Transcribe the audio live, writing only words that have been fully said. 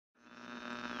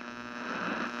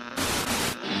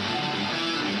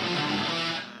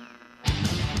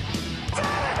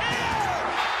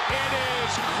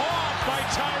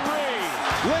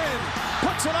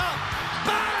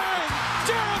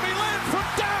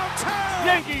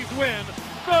Yankees win.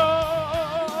 The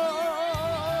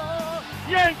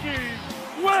Yankees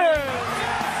win.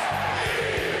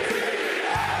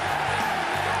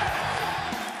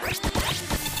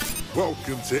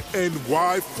 Welcome to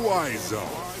NY Fly Zone,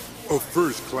 a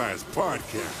first-class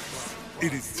podcast.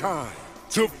 It is time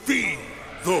to feed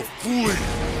the fleet.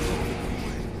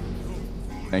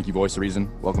 Thank you, Voice of Reason.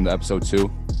 Welcome to episode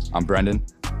 2. I'm Brendan.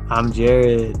 I'm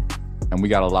Jared. And we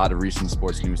got a lot of recent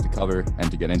sports news to cover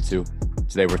and to get into.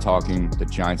 Today we're talking the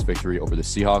Giants' victory over the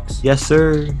Seahawks. Yes,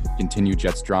 sir. Continued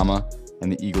Jets drama and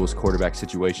the Eagles quarterback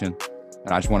situation.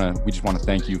 And we just want to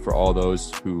thank you for all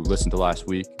those who listened to last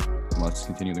week. And let's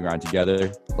continue the grind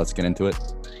together. Let's get into it.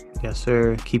 Yes,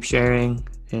 sir. Keep sharing.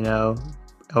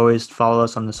 Always follow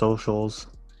us on the socials.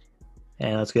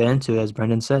 And let's get into it, as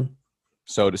Brendan said.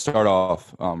 So to start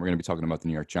off, we're going to be talking about the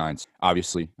New York Giants.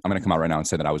 Obviously, I'm going to come out right now and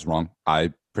say that I was wrong.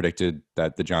 I predicted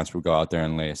that the Giants would go out there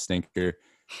and lay a stinker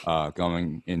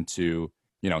going into,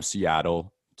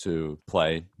 Seattle to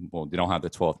play. Well, they don't have the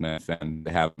 12th man fan.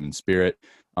 They have them in spirit.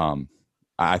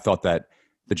 I thought that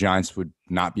the Giants would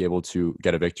not be able to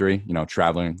get a victory,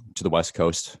 traveling to the West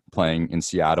Coast, playing in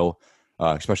Seattle,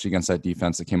 especially against that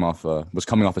defense that was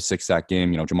coming off a 6-sack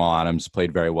game. Jamal Adams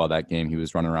played very well that game. He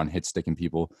was running around hit-sticking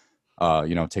people.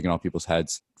 Taking off people's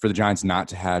heads. For the Giants not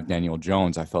to have Daniel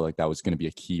Jones, I felt like that was going to be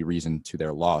a key reason to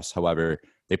their loss. However,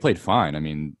 they played fine. I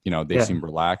mean, they seemed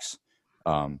relaxed.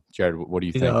 Jared, what do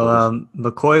you think?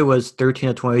 McCoy was 13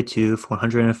 of 22 for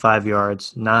 105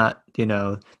 yards. Not,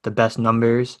 the best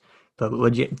numbers. But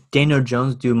would Daniel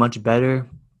Jones do much better?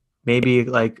 Maybe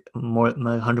like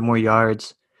 100 more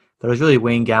yards. But it was really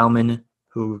Wayne Gallman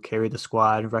who carried the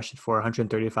squad, rushed for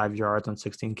 135 yards on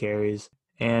 16 carries.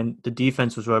 And the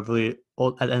defense was what really,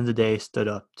 at the end of the day, stood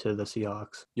up to the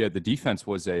Seahawks. Yeah, the defense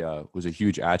was a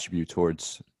huge attribute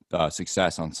towards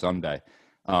success on Sunday.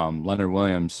 Leonard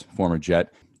Williams, former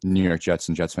Jet, New York Jets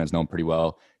and Jets fans know him pretty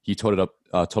well. He totaled up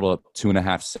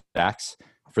 2.5 sacks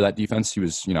for that defense. He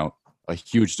was, a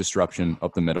huge disruption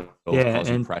up the middle,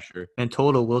 causing pressure. And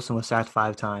total, Wilson was sacked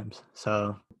 5 times.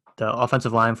 So the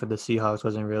offensive line for the Seahawks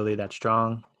wasn't really that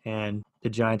strong, and the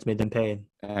Giants made them pay.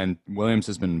 And Williams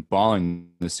has been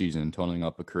balling this season, totaling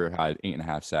up a career high of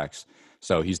 8.5 sacks.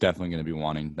 So he's definitely going to be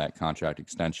wanting that contract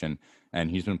extension.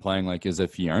 And he's been playing like as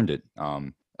if he earned it.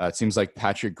 It seems like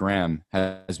Patrick Graham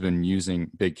has been using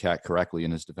Big Cat correctly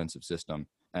in his defensive system.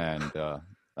 And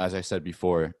as I said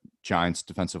before, Giants'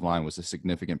 defensive line was a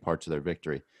significant part to their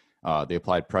victory. They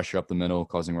applied pressure up the middle,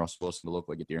 causing Russell Wilson to look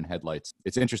like a deer in headlights.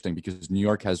 It's interesting because New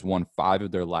York has won 5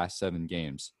 of their last 7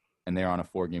 games, and they're on a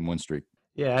 4-game win streak.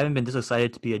 Yeah, I haven't been this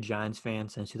excited to be a Giants fan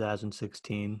since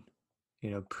 2016,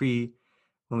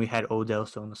 when we had Odell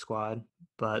still in the squad.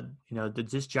 But,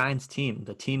 this Giants team,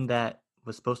 the team that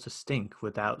was supposed to stink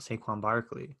without Saquon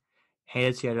Barkley,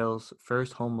 handed Seattle's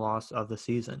first home loss of the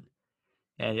season.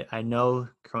 And I know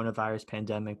coronavirus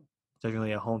pandemic doesn't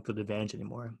really have home field advantage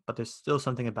anymore, but there's still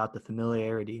something about the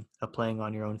familiarity of playing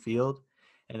on your own field,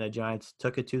 and the Giants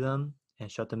took it to them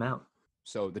and shut them out.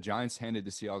 So the Giants handed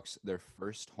the Seahawks their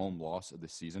first home loss of the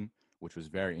season, which was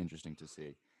very interesting to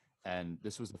see. And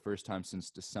this was the first time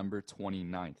since December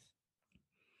 29th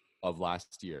of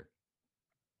last year,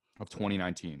 of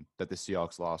 2019, that the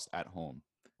Seahawks lost at home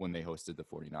when they hosted the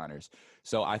 49ers.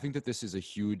 So I think that this is a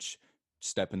huge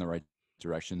step in the right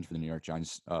direction for the New York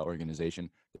Giants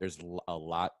organization. There's a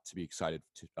lot to be excited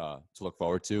to look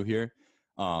forward to here.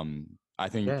 I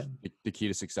think the key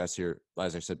to success here,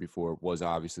 as I said before, was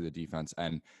obviously the defense.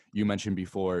 And you mentioned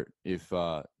before, if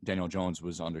Daniel Jones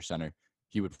was under center,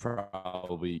 he would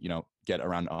probably, get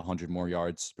around 100 more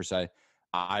yards per se.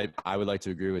 I would like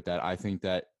to agree with that. I think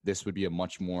that this would be a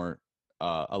much more,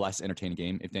 a less entertaining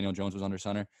game if Daniel Jones was under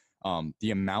center.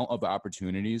 The amount of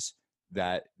opportunities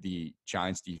that the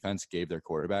Giants defense gave their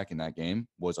quarterback in that game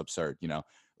was absurd.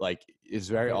 It's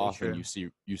very often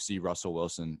you see Russell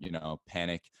Wilson,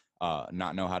 panic,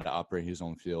 not know how to operate his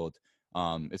own field.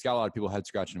 It's got a lot of people head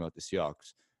scratching about the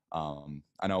Seahawks.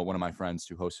 I know one of my friends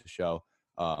who hosts a show,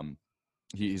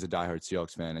 he's a diehard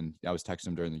Seahawks fan, and I was texting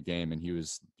him during the game, and he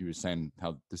was saying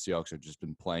how the Seahawks have just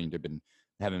been playing.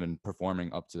 Haven't been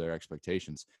performing up to their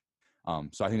expectations.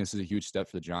 So I think this is a huge step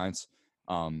for the Giants.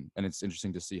 And it's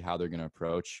interesting to see how they're going to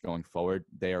approach going forward.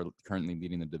 They are currently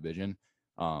leading the division.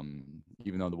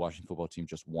 Even though the Washington football team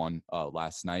just won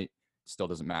last night, still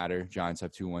doesn't matter. Giants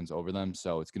have 2 wins over them.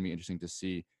 So it's going to be interesting to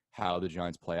see how the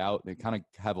Giants play out. They kind of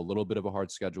have a little bit of a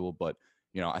hard schedule, but,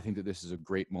 I think that this is a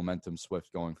great momentum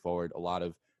swift going forward. A lot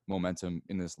of momentum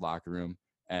in this locker room.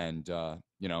 And,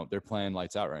 they're playing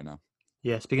lights out right now.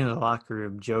 Yeah, speaking of the locker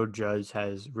room, Joe Judge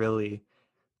has really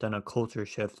done a culture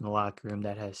shift in the locker room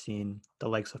that has seen the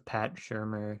likes of Pat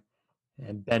Shurmur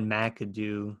and Ben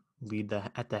McAdoo lead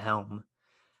at the helm.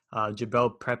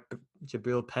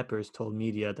 Jabril Peppers told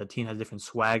media the team has different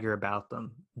swagger about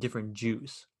them, different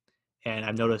juice, and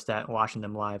I've noticed that watching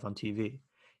them live on TV.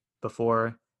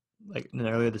 Before, like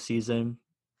earlier the season,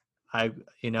 I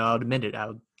would admit it, I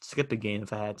would skip a game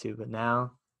if I had to, but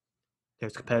now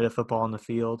there's competitive football on the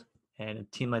field, and a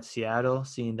team like Seattle,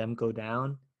 seeing them go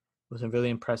down, was really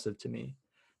impressive to me.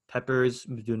 Peppers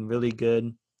was doing really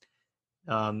good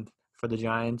for the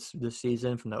Giants this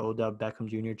season from the Odell Beckham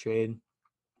Jr. trade.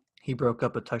 He broke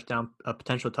up a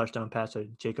potential touchdown pass to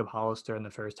Jacob Hollister in the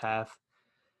first half,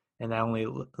 and that only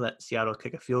let Seattle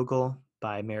kick a field goal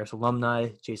by Marist alumni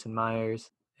Jason Myers,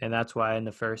 and that's why in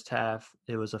the first half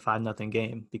it was a 5-0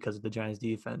 game because of the Giants'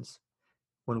 defense.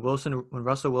 When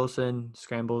Russell Wilson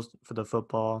scrambles for the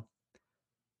football,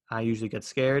 I usually get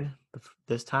scared, but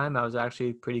this time I was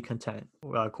actually pretty content.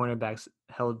 Cornerbacks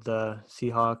held the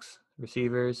Seahawks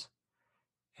receivers,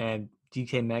 and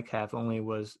DK Metcalf only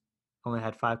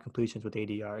had 5 completions with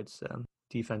 80 yards. So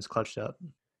defense clutched up.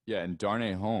 Yeah, and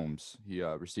Darnay Holmes, he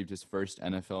received his first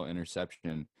NFL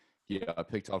interception. He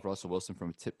picked off Russell Wilson from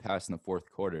a tip pass in the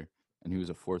fourth quarter, and he was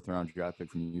a 4th-round draft pick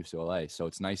from UCLA. So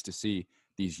it's nice to see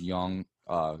these young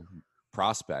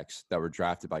prospects that were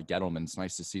drafted by Gettleman. It's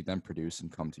nice to see them produce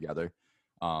and come together.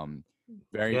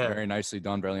 Very nicely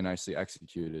done, very nicely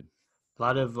executed. A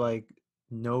lot of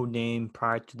no name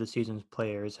prior to the season's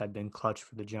players have been clutch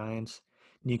for the Giants.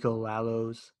 Nico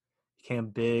Lallos came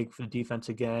big for the defense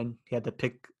again. He had the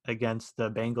pick against the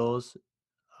Bengals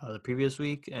the previous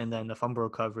week, and then the fumble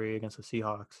recovery against the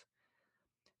Seahawks.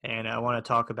 And I want to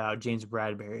talk about James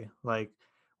Bradberry.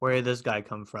 Where did this guy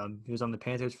come from? He was on the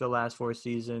Panthers for the last 4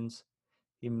 seasons.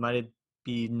 He might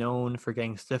be known for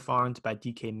getting stiff-armed by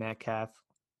DK Metcalf.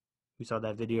 We saw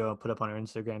that video put up on our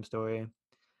Instagram story.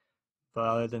 But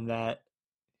other than that,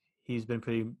 he's been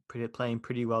playing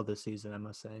pretty well this season, I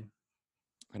must say.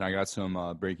 And I got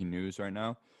some breaking news right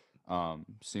now.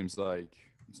 Seems like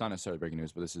it's not necessarily breaking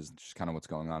news, but this is just kind of what's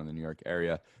going on in the New York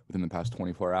area within the past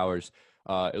 24 hours.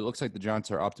 It looks like the Giants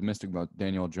are optimistic about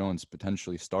Daniel Jones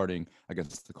potentially starting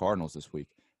against the Cardinals this week.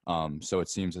 So it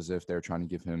seems as if they're trying to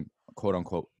give him, quote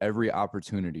unquote, every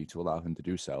opportunity to allow him to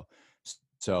do so.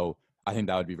 So I think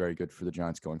that would be very good for the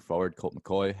Giants going forward. Colt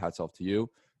McCoy, hats off to you.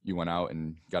 You went out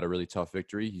and got a really tough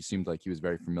victory. He seemed like he was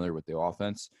very familiar with the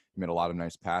offense. He made a lot of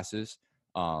nice passes.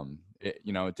 It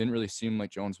didn't really seem like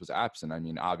Jones was absent. I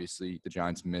mean, obviously the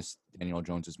Giants missed Daniel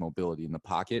Jones's mobility in the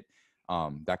pocket.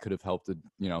 That could have helped the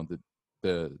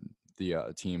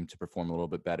team to perform a little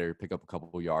bit better, pick up a couple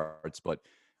of yards,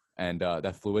 and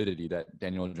that fluidity that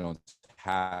Daniel Jones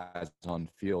has on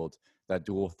field, that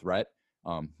dual threat,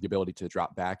 the ability to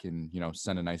drop back and,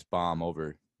 send a nice bomb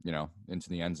over, into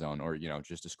the end zone, or,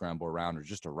 just to scramble around or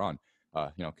just to run,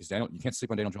 because you can't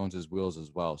sleep on Daniel Jones's wheels as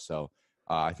well. So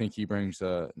I think he brings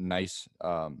a nice,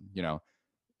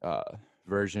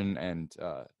 version and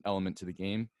element to the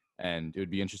game, and it would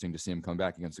be interesting to see him come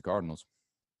back against the Cardinals.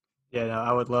 Yeah, no,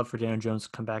 I would love for Daniel Jones to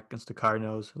come back against the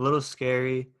Cardinals. A little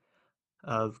scary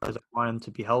because I want him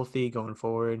to be healthy going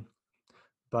forward.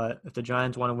 But if the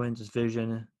Giants want to win this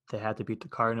division, they have to beat the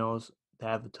Cardinals. They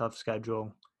have a tough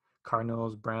schedule.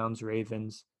 Cardinals, Browns,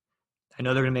 Ravens. I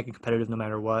know they're going to make it competitive no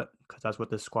matter what, because that's what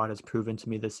this squad has proven to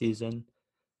me this season.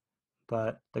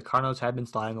 But the Cardinals have been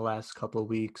sliding the last couple of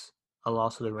weeks. A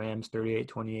loss to the Rams,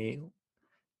 38-28.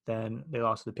 Then they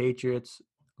lost to the Patriots,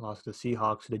 lost to the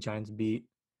Seahawks, who the Giants beat.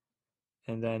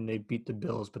 And then they beat the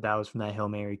Bills, but that was from that Hail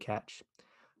Mary catch.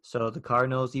 So the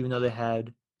Cardinals, even though they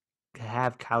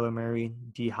have Kyler Murray,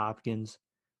 D. Hopkins,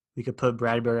 we could put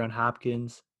Bradbury on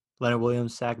Hopkins, Leonard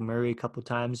Williams sack Murray a couple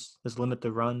times, just limit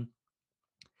the run.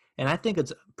 And I think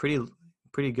it's pretty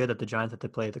good that the Giants have to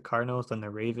play the Cardinals and the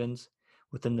Ravens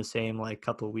within the same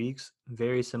couple of weeks.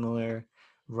 Very similar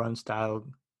run style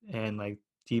and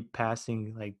deep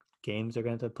passing games they're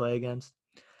going to have to play against.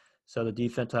 So the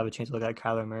defense will have a chance to look at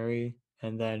Kyler Murray,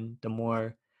 and then the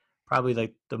more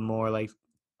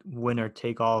winner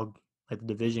take all the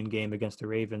division game against the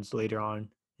Ravens later on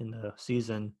in the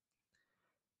season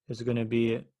is going to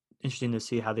be interesting to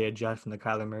see how they adjust from the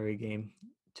Kyler Murray game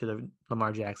to the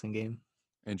Lamar Jackson game.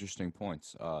 Interesting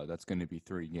points. That's going to be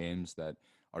 3 games that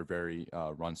are very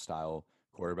run style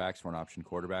quarterbacks, run option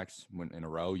quarterbacks. When in a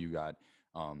row, you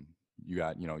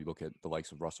look at the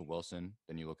likes of Russell Wilson,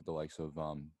 then you look at the likes of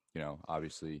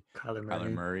obviously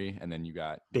Kyler Murray, and then you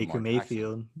got Baker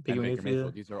Mayfield. Baker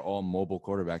Mayfield. These are all mobile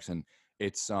quarterbacks, and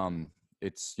it's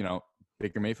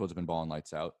Baker Mayfield's been balling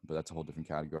lights out, but that's a whole different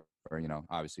category.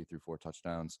 Obviously threw 4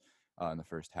 touchdowns in the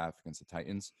first half against the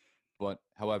Titans. But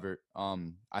however,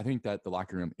 I think that the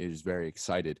locker room is very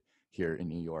excited here in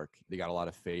New York. They got a lot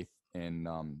of faith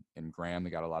in Graham. They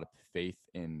got a lot of faith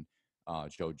in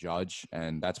Joe Judge,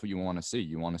 and that's what you want to see.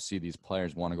 You want to see these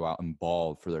players want to go out and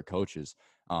ball for their coaches.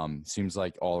 Seems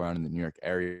like all around in the New York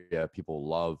area, people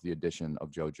love the addition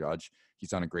of Joe Judge. He's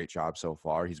done a great job so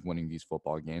far. He's winning these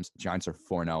football games. The Giants are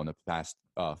 4-0 in the past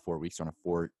 4 weeks on a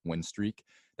 4-win streak.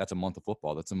 That's a month of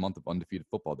football. That's a month of undefeated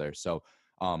football there. So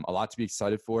a lot to be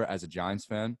excited for as a Giants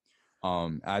fan.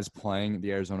 As playing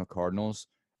the Arizona Cardinals,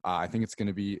 I think it's going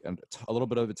to be a little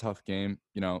bit of a tough game.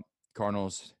 You know,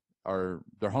 Cardinals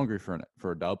they're hungry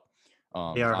for a dub.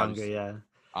 They are hungry, yeah.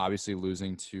 Obviously,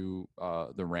 losing to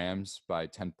the Rams by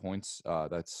 10 points,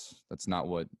 that's not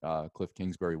what Cliff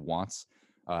Kingsbury wants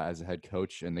as a head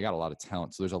coach, and they got a lot of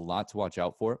talent. So there's a lot to watch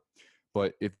out for.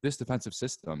 But if this defensive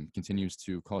system continues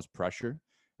to cause pressure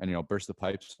and, you know, burst the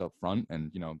pipes up front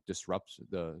and, you know, disrupt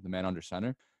the man under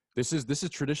center, this is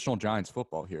traditional Giants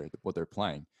football here, what they're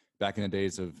playing. Back in the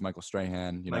days of Michael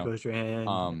Strahan,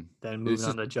 then moving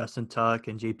on to Justin Tuck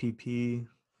and JPP.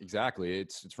 Exactly.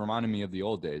 It's reminding me of the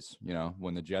old days, you know,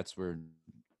 when the Jets were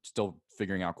still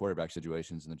figuring out quarterback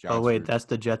situations and the Giants. Oh wait, that's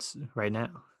the Jets right now.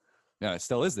 Yeah, it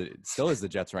still is the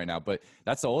Jets right now, but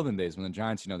that's the olden days when the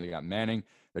Giants, you know, they got Manning,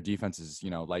 their defense is, you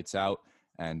know, lights out,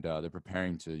 and they're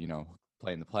preparing to, you know,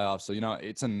 play in the playoffs. So, you know,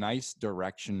 it's a nice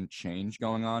direction change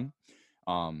going on.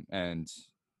 And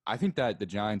I think that the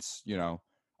Giants, you know,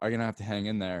 are going to have to hang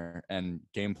in there and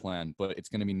game plan, but it's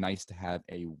going to be nice to have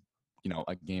a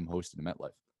game hosted in MetLife.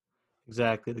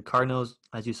 Exactly. The Cardinals,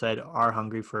 as you said, are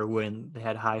hungry for a win. They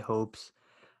had high hopes,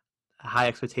 high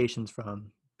expectations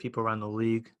from people around the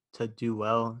league to do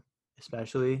well,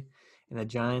 especially. And the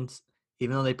Giants,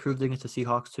 even though they proved against the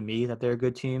Seahawks to me that they're a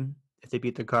good team, if they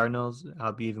beat the Cardinals,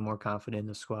 I'll be even more confident in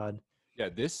the squad. Yeah,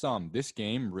 this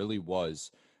game really was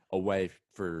a way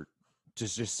for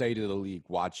just say to the league,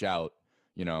 watch out.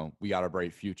 You know, we got a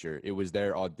bright future. It was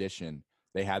their audition.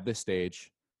 They had the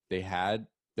stage, they had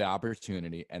the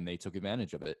opportunity, and they took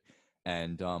advantage of it.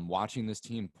 And watching this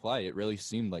team play, it really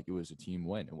seemed like it was a team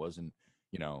win. It wasn't,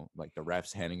 you know, like the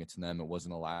refs handing it to them. It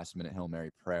wasn't a last-minute Hail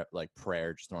Mary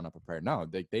prayer, just throwing up a prayer. No,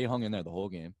 they hung in there the whole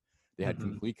game. They had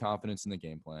complete confidence in the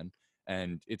game plan.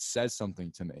 And it says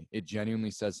something to me. It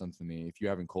genuinely says something to me. If you're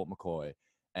having Colt McCoy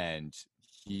and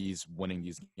he's winning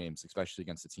these games, especially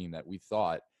against a team that we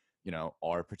thought, you know,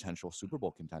 are potential Super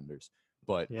Bowl contenders.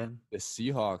 But the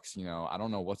Seahawks, you know, I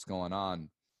don't know what's going on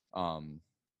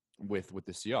with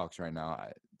the Seahawks right now.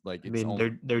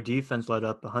 Their defense led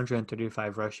up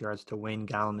 135 rush yards to Wayne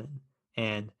Gallman.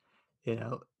 And, you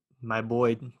know, my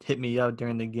boy hit me up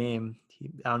during the game.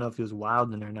 I don't know if he was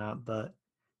wilding or not, but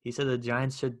he said the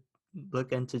Giants should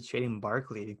look into trading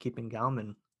Barkley and keeping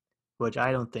Gallman, which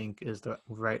I don't think is the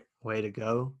right way to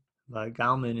go. But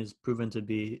Gallman is proven to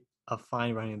be a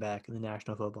fine running back in the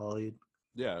National Football League.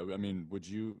 Yeah, I mean, would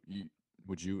you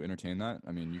entertain that?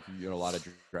 I mean, you can get a lot of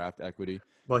draft equity.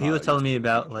 Well, he was telling me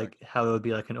about like how it would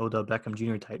be like an Odell Beckham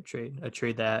Jr. type trade, a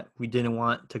trade that we didn't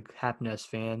want to happen as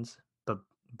fans, but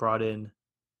brought in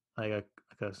like a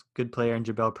good player in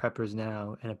Jabril Peppers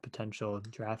now and a potential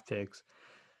draft picks.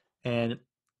 And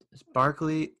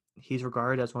Barkley, he's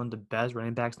regarded as one of the best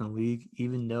running backs in the league,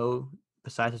 even though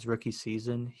besides his rookie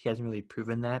season, he hasn't really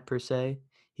proven that per se.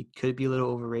 He could be a little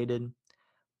overrated,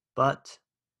 but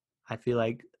I feel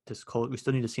like we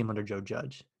still need to see him under Joe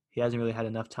Judge. He hasn't really had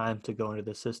enough time to go into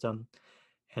the system.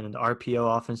 And the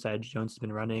RPO offense that Jones has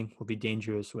been running will be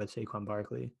dangerous with Saquon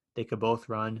Barkley. They could both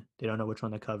run. They don't know which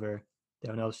one to cover. They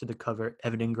don't know should they cover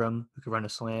Evan Ingram, who could run a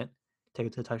slant, take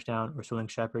it to a touchdown, or Sterling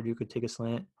Shepard, who could take a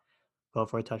slant, go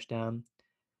for a touchdown.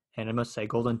 And I must say,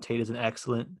 Golden Tate is an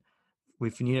excellent.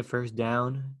 If you need a first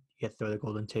down, you have to throw the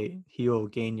Golden Tate. He will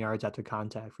gain yards after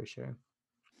contact for sure.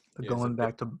 But going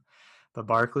back to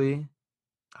Barkley,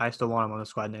 I still want him on the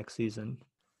squad next season.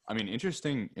 I mean,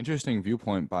 interesting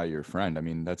viewpoint by your friend. I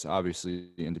mean, that's obviously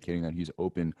indicating that he's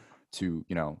open to,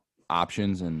 you know,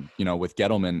 options. And, you know, with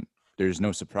Gettleman, there's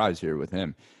no surprise here with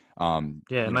him.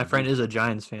 My friend is a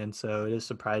Giants fan, so it is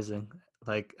surprising.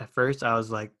 Like, at first I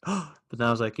was like, oh, but then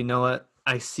I was like, you know what?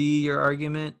 I see your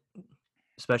argument,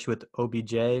 especially with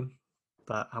OBJ,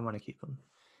 but I want to keep him.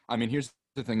 I mean, here's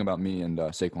the thing about me and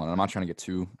Saquon. I'm not trying to get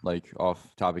too, like,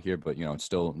 off topic here, but, you know, it's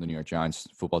still the New York Giants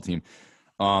football team.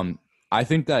 I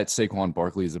think that Saquon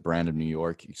Barkley is a brand of New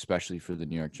York, especially for the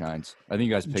New York Giants. I think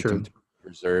you guys picked him to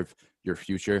preserve your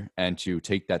future and to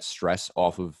take that stress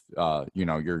off of,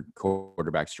 your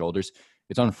quarterback's shoulders.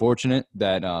 It's unfortunate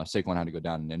that Saquon had to go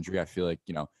down in injury. I feel like,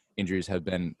 you know, injuries have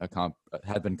been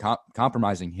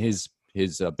compromising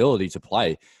his ability to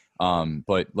play.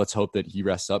 But let's hope that he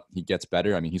rests up. He gets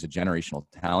better. I mean, he's a generational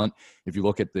talent. If you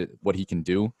look at what he can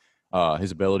do,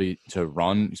 his ability to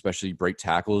run, especially break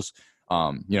tackles,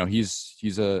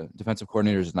 He's a defensive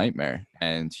coordinator's nightmare,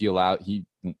 and he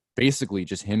basically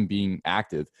just him being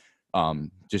active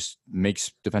just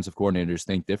makes defensive coordinators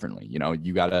think differently.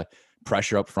 You got to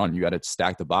pressure up front, you got to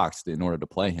stack the box in order to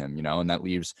play him. And that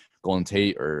leaves Golden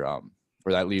Tate or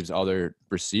that leaves other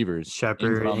receivers,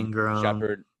 Ingram,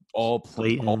 Shepard,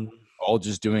 all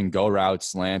just doing go routes,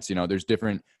 slants. There's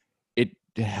different. It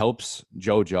helps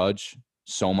Joe Judge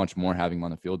so much more having him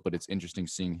on the field, but it's interesting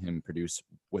seeing him produce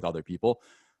with other people.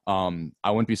 I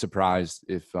wouldn't be surprised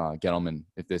if Gettleman,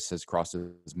 if this has crossed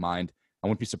his mind, I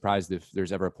wouldn't be surprised if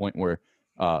there's ever a point where,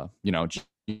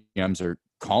 GMs are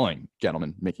calling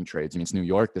Gettleman making trades. I mean, it's New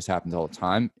York. This happens all the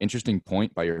time. Interesting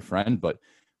point by your friend, but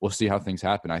we'll see how things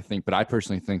happen, but I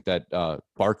personally think that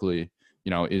Barkley,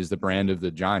 is the brand of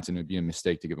the Giants, and it would be a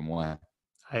mistake to give him away.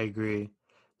 I agree.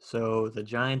 So the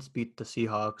Giants beat the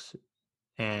Seahawks,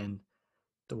 and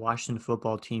the Washington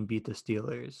football team beat the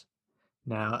Steelers.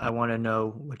 Now, I want to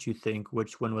know what you think.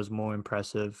 Which one was more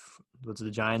impressive? Was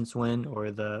the Giants win or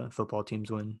the football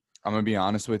team's win? I'm going to be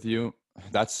honest with you.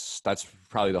 That's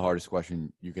probably the hardest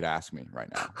question you could ask me right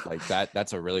now. Like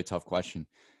that's a really tough question.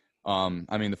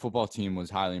 I mean, the football team was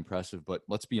highly impressive, but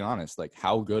let's be honest. Like,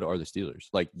 how good are the Steelers?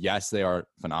 Like, yes, they are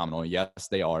phenomenal. Yes,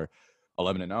 they are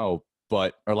 11-0,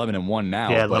 or 11-1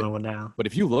 now. Yeah, 11-1 now. But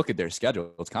if you look at their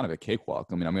schedule, it's kind of a cakewalk.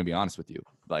 I mean, I'm going to be honest with you.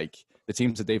 Like, the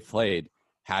teams that they've played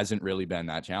hasn't really been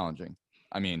that challenging.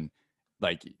 I mean,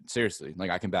 like, seriously,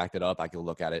 like, I can back that up. I can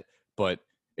look at it, but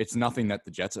it's nothing that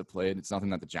the Jets have played. It's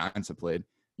nothing that the Giants have played.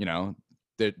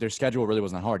 Their schedule really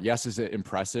wasn't hard. Yes, is it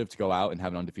impressive to go out and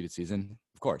have an undefeated season?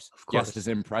 Of course. Yes, is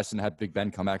it impressive to have Big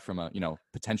Ben come back from a,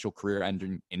 potential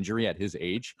career-ending injury at his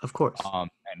age? Of course.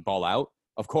 And ball out?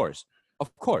 Of course.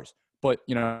 But,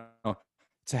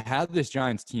 to have this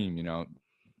Giants team,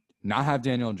 not have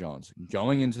Daniel Jones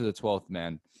going into the 12th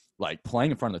man, like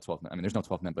playing in front of the 12th man. I mean, there's no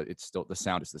 12th man, but it's still, the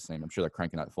sound is the same. I'm sure they're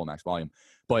cranking out full max volume.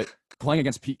 But playing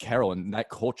against Pete Carroll and that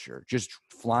culture, just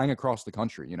flying across the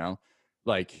country,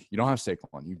 like, you don't have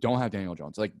Saquon, you don't have Daniel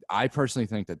Jones. Like, I personally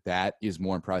think that is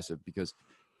more impressive because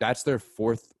that's their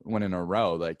fourth win in a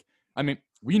row. Like, I mean,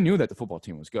 we knew that the football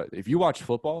team was good. If you watch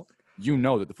football, you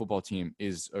know that the football team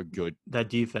is a good. That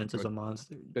defense is a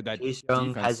monster. Chase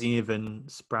Young hasn't even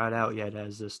sprouted out yet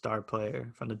as a star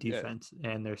player from the defense,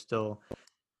 and they're still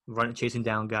chasing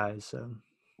down guys. So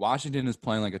Washington is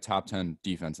playing like a top 10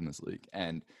 defense in this league,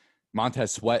 and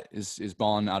Montez Sweat is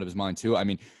balling out of his mind too. I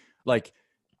mean, like,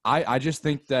 I just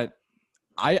think that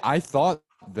I thought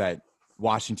that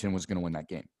Washington was going to win that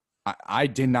game. I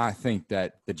did not think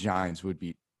that the Giants would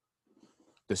beat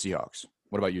the Seahawks.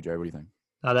 What about you, Jerry? What do you think?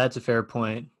 That's a fair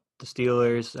point. The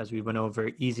Steelers, as we went over,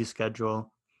 easy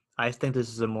schedule. I think this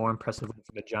is a more impressive win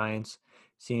for the Giants,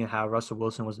 seeing how Russell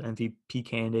Wilson was an MVP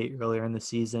candidate earlier in the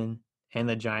season, and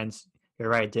the Giants, you're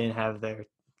right, didn't have their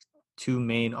two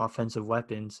main offensive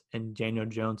weapons in Daniel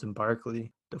Jones and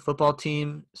Barkley. The football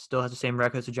team still has the same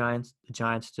record as the Giants. The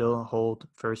Giants still hold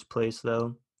first place,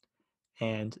 though,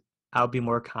 and I'll be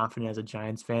more confident as a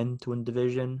Giants fan to win the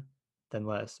division than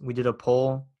less. We did a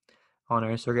poll on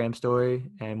our Instagram story,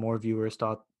 and more viewers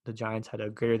thought the Giants had a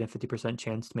greater than 50%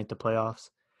 chance to make the playoffs,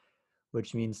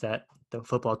 which means that the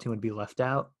football team would be left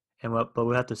out. But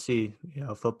we'll have to see.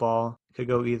 Football could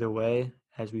go either way,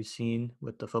 as we've seen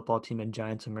with the football team and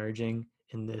Giants emerging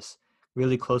in this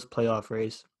really close playoff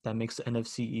race that makes the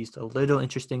NFC East a little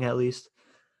interesting, at least,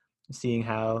 seeing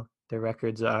how their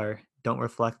records don't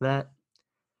reflect that.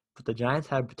 But the Giants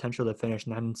have potential to finish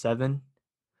 9-7.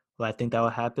 Will I think that will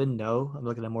happen? No. I'm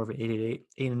looking at more of an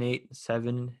 8-8,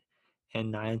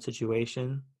 7-9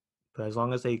 situation. But as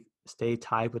long as they stay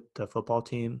tied with the football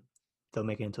team, they'll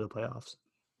make it into the playoffs.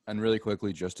 And really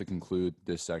quickly, just to conclude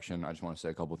this section, I just want to say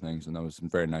a couple of things, and that was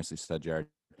very nicely said, Jared.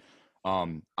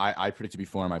 I predicted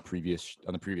before on the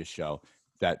previous show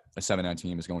that a 7-9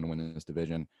 team is going to win this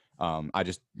division. I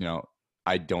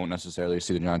don't necessarily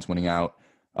see the Giants winning out.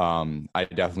 I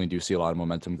definitely do see a lot of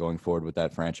momentum going forward with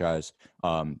that franchise.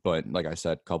 But like I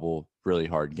said, couple really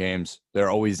hard games. They're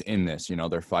always in this,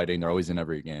 they're fighting. They're always in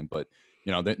every game, but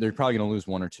they're probably going to lose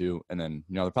one or two, and then,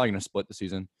 they're probably going to split the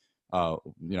season,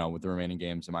 with the remaining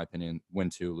games, in my opinion, win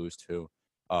 2, lose 2.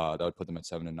 That would put them at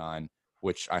 7-9,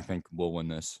 which I think will win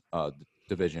this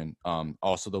division.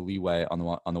 Also, the leeway on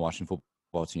the Washington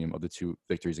football team of the 2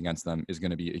 victories against them is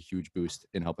going to be a huge boost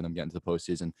in helping them get into the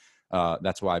postseason.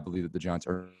 That's why I believe that the Giants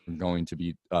are going to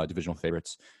be divisional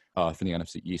favorites for the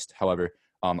NFC East. However,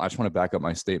 I just want to back up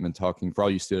my statement, talking for all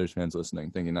you Steelers fans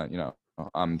listening, thinking that,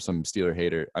 I'm some Steeler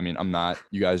hater. I mean, I'm not.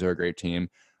 You guys are a great team.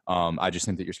 I just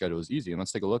think that your schedule is easy. And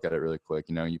let's take a look at it really quick.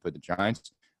 You put the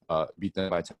Giants, beat them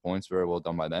by 10 points. Very well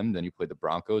done by them. Then you play the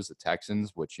Broncos, the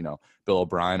Texans, which, Bill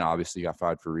O'Brien obviously got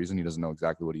fired for a reason. He doesn't know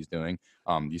exactly what he's doing.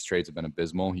 These trades have been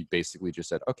abysmal. He basically just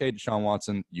said, okay, Deshaun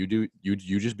Watson, you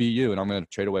just be you, and I'm going to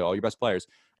trade away all your best players.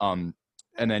 And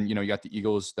then, you got the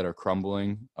Eagles that are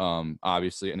crumbling,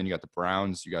 obviously. And then you got the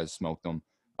Browns. You guys smoked them.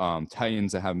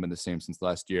 Titans that haven't been the same since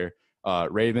last year.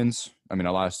 Ravens. I mean,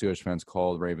 a lot of Steelers fans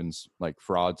call Ravens like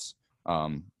frauds.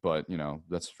 But,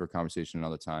 that's for conversation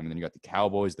another time. And then you got the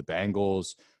Cowboys, the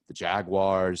Bengals, the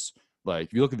Jaguars. Like,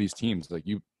 if you look at these teams, like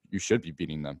you should be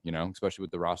beating them, especially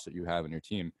with the roster that you have in your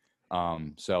team.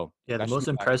 So yeah, the most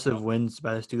impressive wins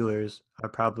by the Steelers are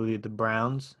probably the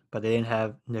Browns, but they didn't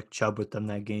have Nick Chubb with them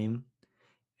that game,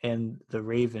 and the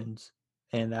Ravens,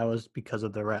 and that was because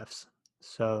of the refs.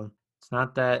 So it's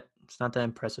not that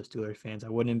impressive, Steelers fans. I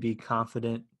wouldn't be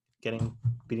confident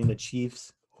beating the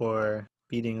Chiefs or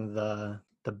beating the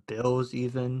Bills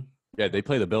even. Yeah, they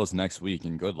play the Bills next week,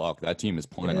 and good luck. That team is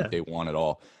playing like they won it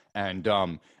all. And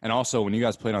also when you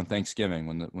guys played on Thanksgiving,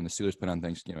 when the Steelers played on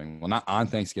Thanksgiving, well, not on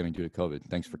Thanksgiving due to COVID.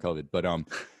 Thanks for COVID, but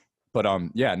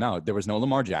yeah, no, there was no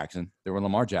Lamar Jackson. They were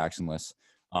Lamar Jackson-less.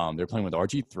 They're playing with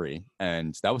RG3,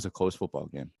 and that was a close football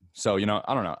game. So, I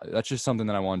don't know. That's just something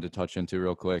that I wanted to touch into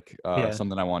real quick.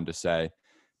 Something I wanted to say.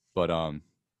 But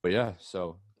yeah,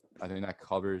 so I think that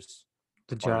covers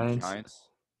the Giants.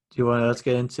 Do you want to let's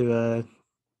get into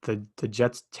the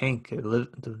Jets tank?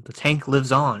 The tank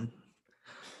lives on.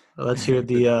 Let's hear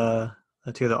the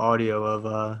audio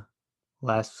of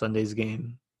last Sunday's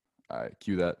game. All right,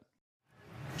 cue that.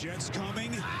 Jets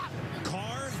coming.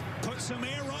 Carr puts some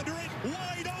air under it.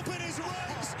 Wide open is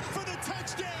Ruggs for the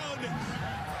touchdown.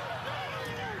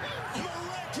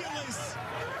 Miraculous.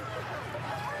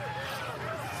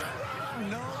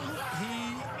 No,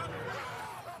 he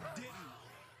didn't.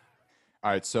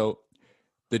 All right, so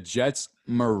the Jets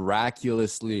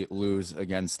miraculously lose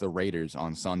against the Raiders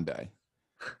on Sunday.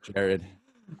 Jared,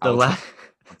 last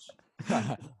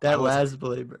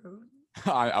play, bro.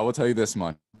 I will tell you this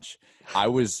much. I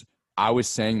was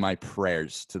saying my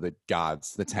prayers to the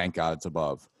gods, the tank gods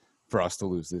above, for us to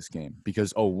lose this game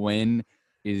because a win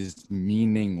is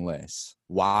meaningless.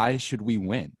 Why should we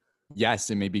win?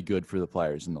 Yes, it may be good for the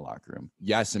players in the locker room.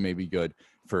 Yes, it may be good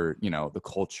for, the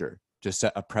culture to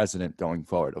set a precedent going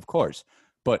forward, of course.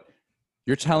 But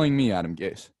you're telling me, Adam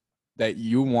Gase, that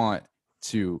you want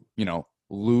to,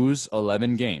 lose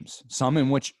 11 games, some in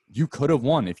which you could have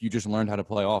won if you just learned how to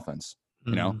play offense,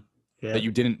 that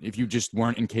you didn't, if you just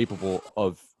weren't incapable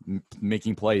of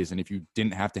making plays, and if you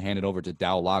didn't have to hand it over to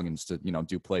Dow Loggins to,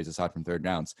 do plays aside from third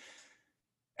downs.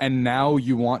 And now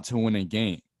you want to win a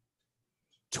game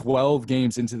 12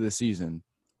 games into the season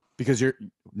because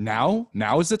now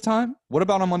is the time. What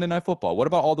about on Monday Night Football? What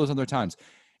about all those other times?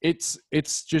 It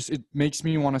makes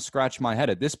me want to scratch my head.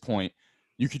 At this point,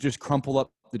 you could just crumple up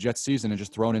the Jets season and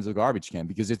just throw it into the garbage can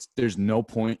because there's no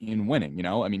point in winning.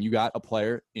 I mean, you got a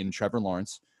player in Trevor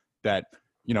Lawrence that,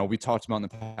 we talked about in the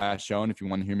past show. And if you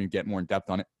want to hear me get more in depth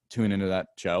on it, tune into that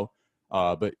show.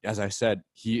 But as I said,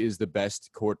 he is the best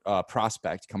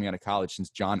prospect coming out of college since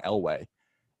John Elway.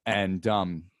 And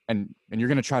you're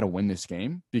going to try to win this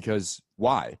game because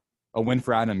why? A win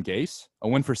for Adam Gase, a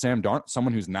win for Sam Darnold,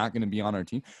 someone who's not going to be on our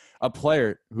team, a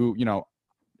player who,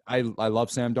 I love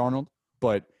Sam Darnold,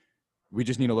 but we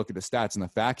just need to look at the stats and the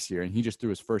facts here. And he just threw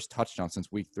his first touchdown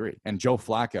since week 3. And Joe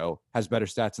Flacco has better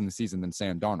stats in the season than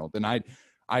Sam Darnold. And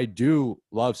I do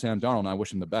love Sam Darnold, and I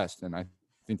wish him the best. And I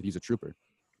think that he's a trooper.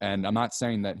 And I'm not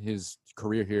saying that his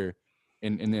career here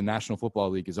in the National Football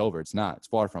League is over. It's not. It's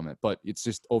far from it. But it's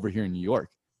just over here in New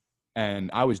York.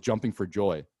 And I was jumping for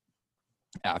joy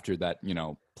after that,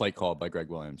 play call by Greg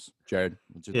Williams. Jared?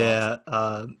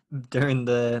 During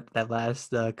that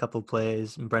last couple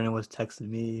plays, Brennan was texting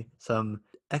me some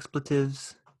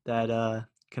expletives that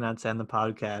cannot say on the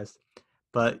podcast.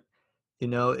 But,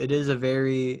 it is a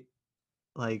very,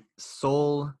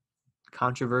 soul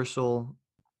controversial,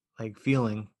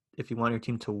 feeling if you want your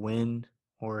team to win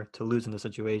or to lose in the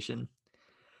situation.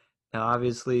 Now,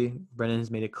 obviously, Brennan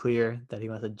has made it clear that he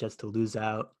wants the Jets to lose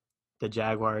out. The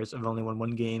Jaguars have only won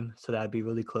one game, so that would be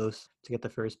really close to get the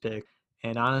first pick.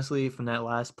 And honestly, from that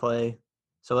last play,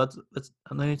 so let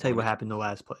me tell you what happened in the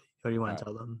last play. What do you want to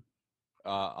tell them?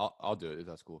 I'll do it if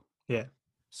that's cool. Yeah.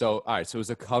 So, all right. So it was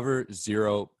a cover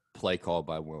 0 play call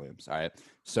by Williams. All right.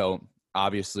 So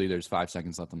obviously there's 5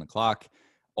 seconds left on the clock.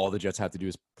 All the Jets have to do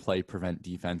is play prevent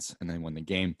defense and then win the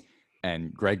game.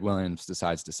 And Greg Williams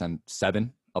decides to send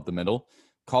 7 up the middle,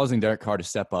 causing Derek Carr to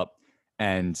step up.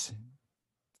 And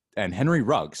Henry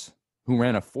Ruggs, who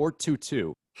ran a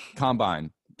 4.22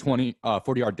 combine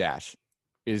 40-yard dash,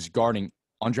 is guarding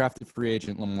undrafted free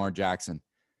agent Lamar Jackson.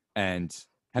 And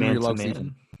Henry Ruggs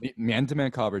Man-to-man. leaves him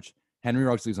man-to-man coverage. Henry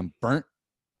Ruggs leaves him burnt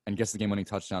and gets the game-winning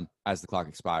touchdown as the clock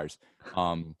expires.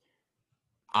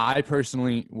 I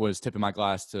personally was tipping my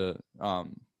glass to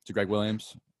Greg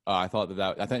Williams. I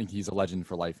think he's a legend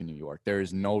for life in New York. There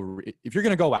is no if you're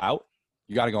gonna go out,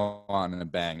 you got to go on in a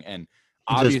bang. And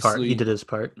obviously, he did his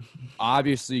part.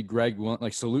 Obviously,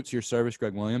 salute to your service,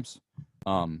 Greg Williams.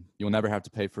 You'll never have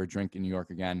to pay for a drink in New York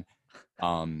again.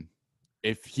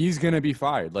 If he's gonna be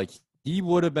fired, like he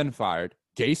would have been fired,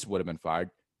 Gase would have been fired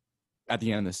at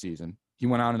the end of the season. He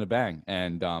went out in a bang.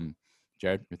 And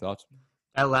Jared, your thoughts?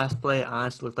 That last play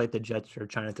honestly looked like the Jets were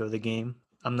trying to throw the game.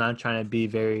 I'm not trying to be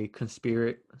very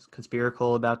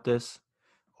conspiratorial about this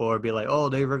or be like, oh,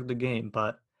 they rigged the game.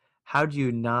 But how do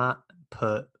you not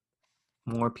put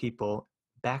more people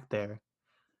back there?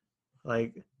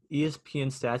 Like ESPN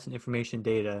Stats and Information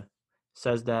Data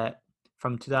says that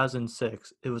from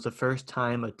 2006, it was the first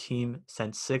time a team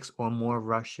sent 6 or more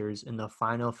rushers in the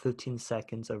final 15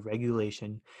 seconds of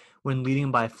regulation when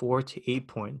leading by 4 to 8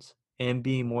 points and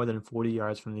being more than 40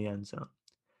 yards from the end zone.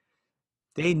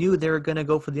 They knew they were going to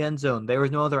go for the end zone. There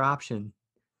was no other option.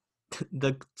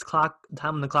 The time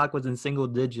on the clock was in single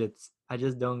digits. I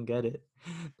just don't get it.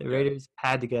 The Raiders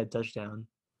had to get a touchdown.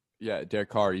 Yeah, Derek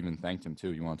Carr even thanked him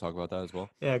too. You want to talk about that as well?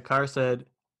 Yeah, Carr said,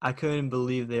 I couldn't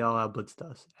believe they all outblitzed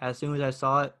us. As soon as I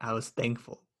saw it, I was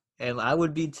thankful. And I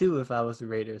would be too if I was the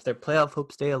Raiders. Their playoff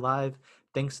hopes stay alive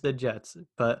thanks to the Jets.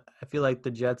 But I feel like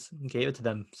the Jets gave it to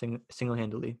them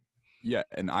single-handedly. Yeah,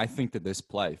 and I think that this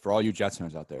play, for all you Jets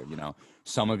fans out there,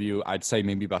 some of you, I'd say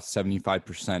maybe about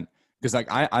 75%, because like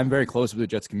I'm very close with the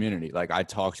Jets community. Like I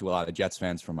talk to a lot of Jets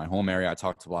fans from my home area. I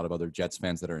talk to a lot of other Jets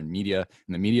fans that are in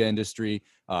the media industry,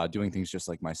 doing things just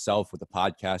like myself with the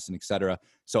podcast and et cetera.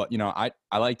 So, I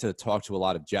like to talk to a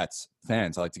lot of Jets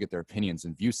fans. I like to get their opinions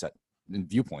and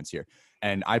viewpoints here.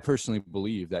 And I personally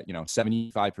believe that,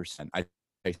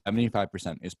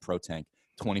 75% is pro tank.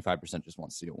 25% just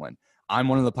wants to see it win. I'm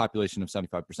one of the population of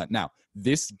 75%. Now,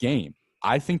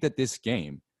 I think that this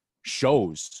game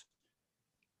shows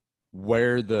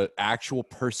where the actual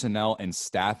personnel and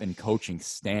staff and coaching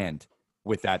stand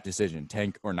with that decision,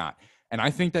 tank or not. And I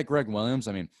think that Greg Williams,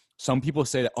 some people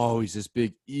say that, oh, he's this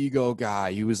big ego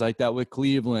guy. He was like that with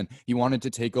Cleveland. He wanted to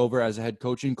take over as a head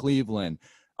coach in Cleveland.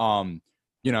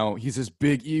 He's this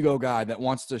big ego guy that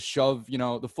wants to shove,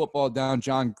 the football down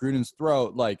John Gruden's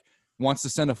throat, like wants to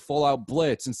send a full out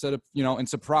blitz instead of, and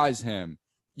surprise him.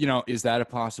 Is that a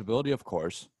possibility? Of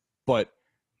course. But,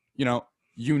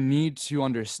 you need to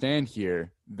understand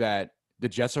here that the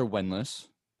Jets are winless.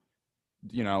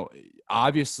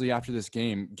 Obviously after this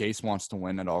game, Gase wants to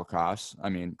win at all costs.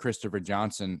 Christopher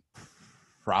Johnson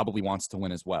probably wants to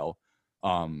win as well.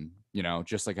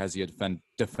 Just like as he had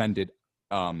defended,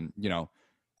 Adam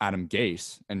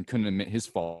Gase and couldn't admit his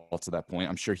faults at that point.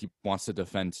 I'm sure he wants to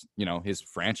defend, his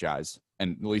franchise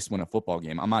and at least win a football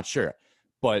game. I'm not sure.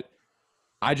 But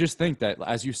I just think that,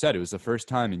 as you said, it was the first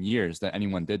time in years that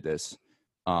anyone did this.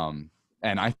 And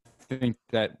I think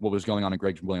that what was going on in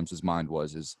Greg Williams' mind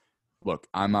is, look,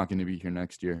 I'm not going to be here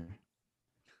next year.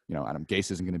 Adam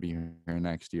Gase isn't going to be here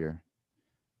next year.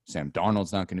 Sam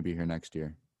Darnold's not going to be here next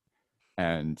year.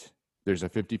 And there's a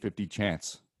 50-50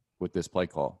 chance with this play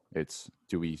call. It's,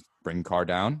 do we bring Carr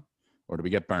down or do we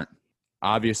get burnt?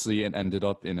 Obviously, it ended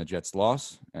up in a Jets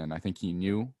loss, and I think he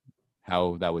knew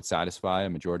how that would satisfy a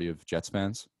majority of Jets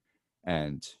fans,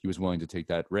 and he was willing to take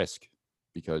that risk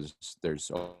because there's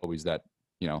always that,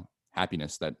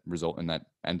 happiness that result in that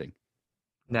ending.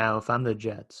 Now, if I'm the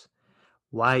Jets,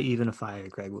 why even fire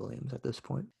Greg Williams at this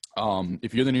point?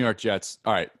 If you're the New York Jets,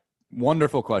 all right,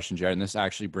 wonderful question, Jared, and this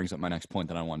actually brings up my next point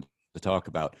that I wanted to talk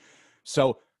about.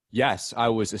 So, yes, I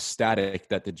was ecstatic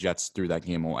that the Jets threw that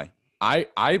game away.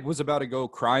 I was about to go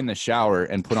cry in the shower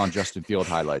and put on Justin Field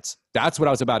highlights. That's what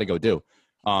I was about to go do.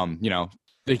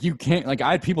 You can't, like,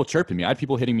 I had people chirping me. I had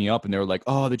people hitting me up and they were like,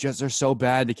 oh, the Jets are so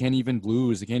bad. They can't even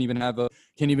lose. They can't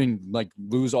even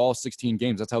lose all 16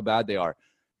 games. That's how bad they are.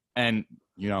 And,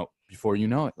 before you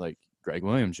know it, like, Greg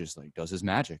Williams just does his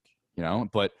magic,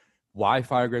 but why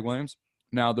fire Greg Williams?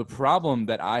 Now, the problem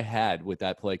that I had with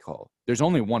that play call, there's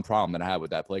only one problem that I had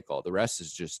with that play call. The rest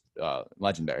is just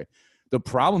legendary. The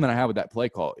problem that I have with that play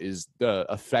call is the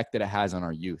effect that it has on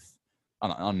our youth,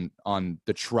 on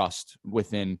the trust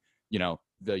within,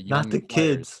 the young not the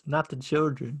players. Kids, not the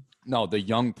children. No, the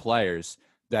young players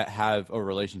that have a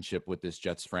relationship with this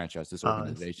Jets franchise, this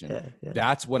organization. Yeah.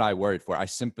 That's what I worried for. I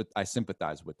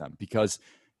sympathize with them because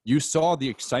you saw the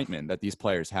excitement that these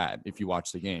players had. If you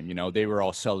watch the game, they were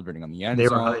all celebrating on the end zone. They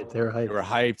were hyped. They were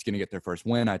hyped, going to get their first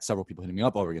win. I had several people hitting me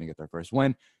up, we're going to get their first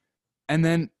win. And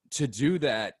then to do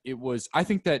that, I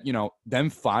think that, them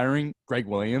firing Greg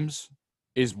Williams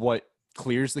is what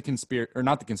clears the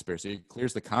it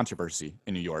clears the controversy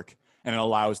in New York, and it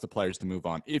allows the players to move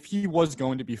on. If he was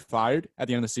going to be fired at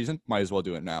the end of the season, might as well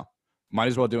do it now.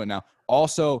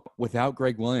 Also, without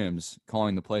Greg Williams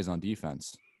calling the plays on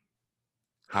defense,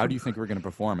 how do you think we're going to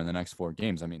perform in the next 4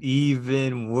 games? I mean,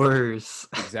 even worse.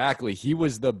 Exactly. He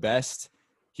was the best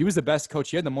coach.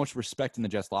 He had the most respect in the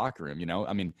Jets locker room.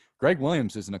 I mean, Greg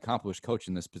Williams is an accomplished coach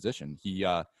in this position. He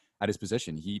at his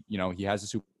position, he has a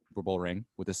Super Bowl ring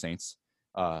with the Saints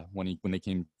when they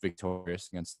came victorious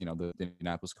against the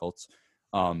Indianapolis Colts.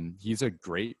 He's a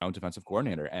great defensive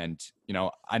coordinator, and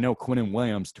I know Quinnen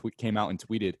Williams came out and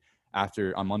tweeted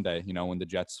on Monday, when the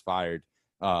Jets fired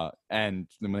and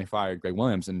then when they fired Greg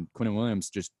Williams, and Quinnen Williams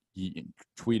he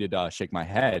tweeted "shake my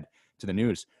head" to the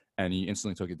news, and he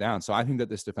instantly took it down. So I think that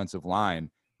this defensive line,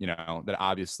 that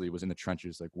obviously was in the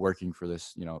trenches, like working for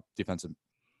this, defensive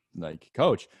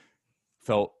coach,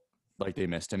 felt like they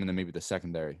missed him, and then maybe the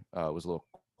secondary was a little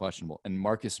questionable. And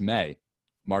Marcus May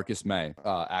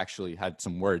actually had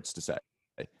some words to say.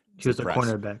 He was a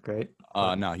cornerback, right?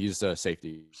 No, he's a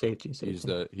safety. Safety.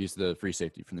 He's the free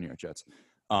safety from the New York Jets.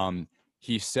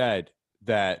 He said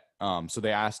that. So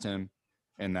they asked him,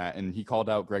 and he called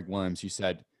out Greg Williams. He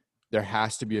said there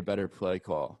has to be a better play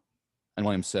call, and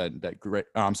Williams said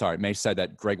that. May said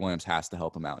that Greg Williams has to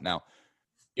help him out. Now,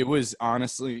 it was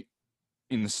honestly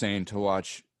insane to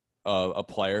watch a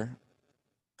player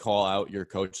call out your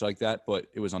coach like that, but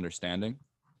it was understanding.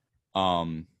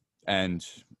 And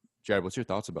Jared, what's your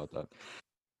thoughts about that?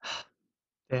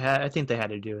 I think they had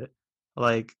to do it.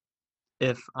 Like,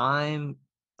 if I'm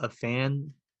a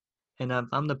fan and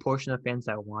I'm the portion of fans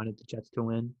that wanted the Jets to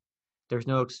win, there's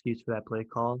no excuse for that play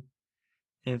call.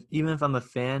 And even if I'm a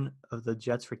fan of the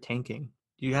Jets for tanking,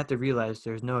 you have to realize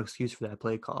there's no excuse for that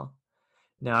play call.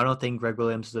 Now, I don't think Greg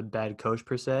Williams is a bad coach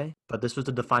per se, but this was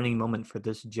the defining moment for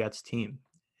this Jets team.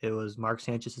 It was Mark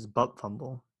Sanchez's butt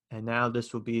fumble, and now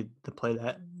this will be the play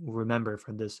that we'll remember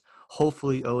for this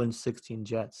hopefully 0-16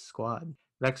 Jets squad.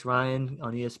 Rex Ryan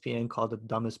on ESPN called it the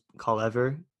dumbest call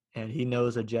ever, and he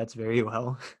knows the Jets very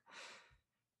well.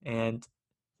 And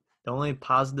the only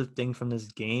positive thing from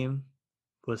this game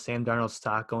was Sam Darnold's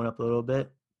stock going up a little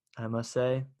bit, I must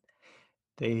say.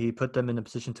 He put them in a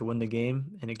position to win the game,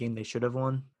 in a game they should have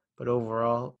won. But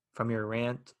overall, from your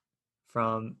rant,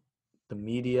 from the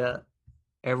media,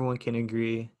 everyone can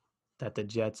agree that the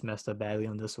Jets messed up badly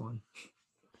on this one.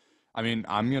 I mean,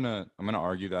 I'm gonna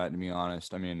argue that, to be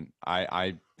honest. I mean,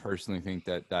 I personally think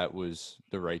that was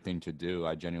the right thing to do.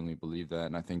 I genuinely believe that,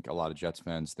 and I think a lot of Jets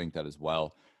fans think that as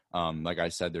well. Like I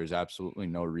said, there's absolutely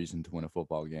no reason to win a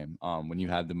football game. When you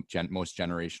have the most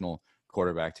generational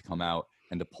quarterback to come out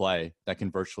and to play, that can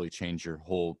virtually change your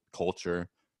whole culture,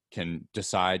 can be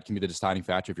the deciding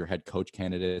factor of your head coach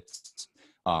candidates,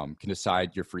 can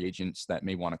decide your free agents that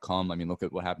may want to come. I mean, look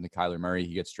at what happened to Kyler Murray.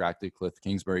 He gets drafted. Cliff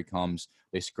Kingsbury comes.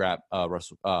 They scrap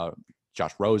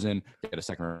Josh Rosen, get a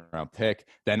second-round pick.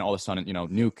 Then all of a sudden,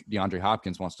 Nuke DeAndre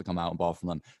Hopkins wants to come out and ball from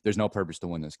them. There's no purpose to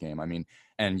win this game. I mean,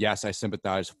 and yes, I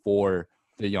sympathize for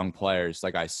the young players,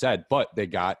 like I said, but they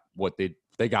got what they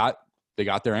got. They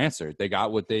got their answer. They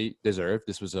got what they deserved.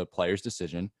 This was a player's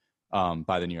decision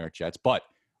by the New York Jets. But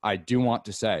I do want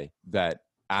to say that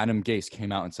Adam Gase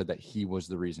came out and said that he was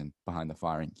the reason behind the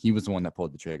firing. He was the one that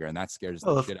pulled the trigger, and that scares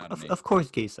the shit out of me. Of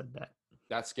course Gase said that.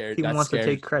 That scared. He wants to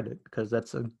take credit because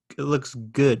it looks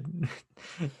good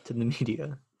to the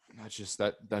media. That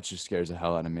just scares the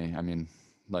hell out of me. I mean,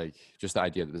 like, just the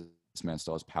idea that this man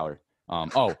still has power.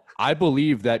 I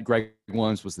believe that Greg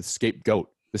Williams was the scapegoat.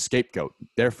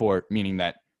 Therefore, meaning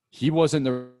that he wasn't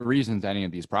the reason to any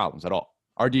of these problems at all.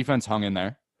 Our defense hung in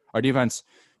there. Our defense,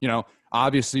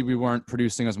 obviously we weren't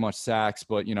producing as much sacks,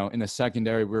 but, in the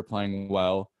secondary, we were playing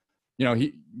well.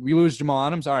 We lose Jamal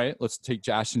Adams. All right, let's take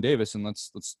Ashton Davis and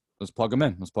let's plug him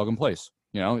in. Let's plug him place.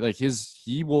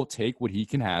 He will take what he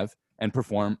can have and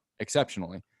perform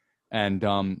exceptionally. And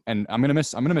I'm gonna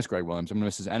miss Greg Williams. I'm gonna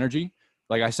miss his energy.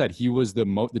 Like I said, he was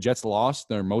the Jets lost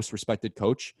their most respected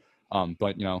coach.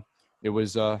 But it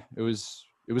was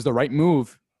the right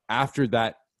move after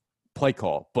that play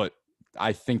call. But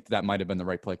I think that might have been the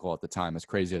right play call at the time, as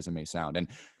crazy as it may sound. And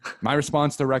my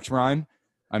response to Rex Ryan,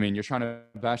 I mean, you're trying to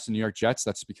bash the New York Jets.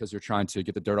 That's because you're trying to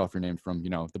get the dirt off your name from,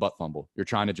 the butt fumble. You're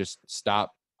trying to just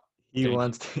stop. He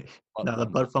wants to. No, the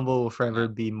butt fumble will forever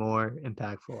be more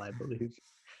impactful, I believe.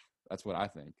 That's what I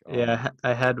think. Yeah,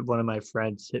 I had one of my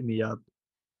friends hit me up,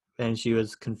 and she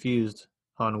was confused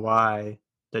on why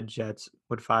the Jets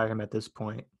would fire him at this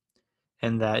point.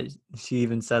 And that she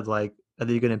even said, like, are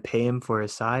they going to pay him for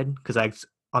his side? Because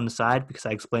on the side because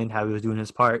I explained how he was doing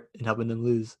his part in helping them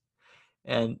lose.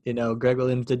 And, Greg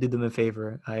Williams did do them a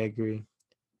favor. I agree.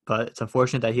 But it's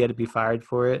unfortunate that he had to be fired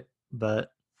for it.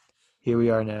 But here we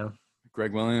are now.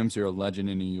 Greg Williams, you're a legend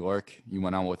in New York. You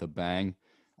went out with a bang.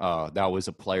 That was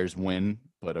a player's win,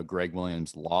 but a Greg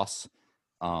Williams loss.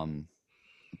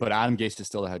 But Adam Gase is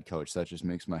still the head coach. That just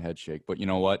makes my head shake. But you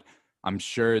know what? I'm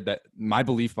sure that my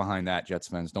belief behind that, Jets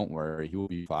fans, don't worry, he will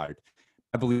be fired.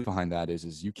 My belief behind that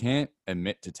is you can't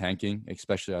admit to tanking,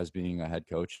 especially as being a head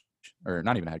coach, or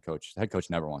not even a head coach. The head coach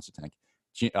never wants to tank.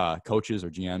 Coaches or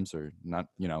GMs or not,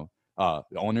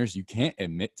 owners, you can't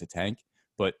admit to tank.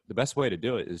 But the best way to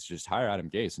do it is just hire Adam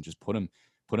Gase and just put him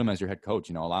as your head coach.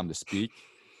 Allow him to speak,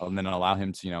 and then allow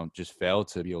him to just fail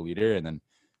to be a leader, and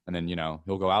then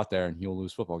he'll go out there and he'll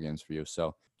lose football games for you.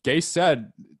 So Gase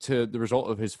said to the result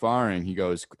of his firing, he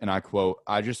goes, and I quote,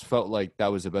 "I just felt like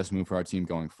that was the best move for our team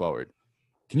going forward."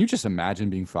 Can you just imagine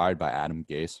being fired by Adam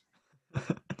Gase?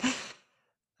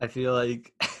 I feel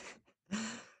like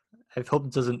I hope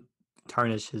it doesn't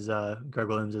tarnish his Greg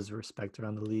Williams' respect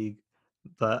around the league.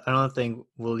 But I don't think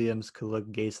Williams could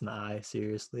look Gase in the eye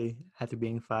seriously after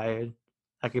being fired.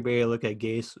 I could barely look at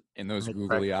Gase in those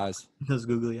googly eyes. Those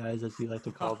googly eyes, as we like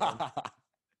to call them.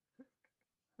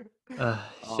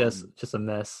 Just a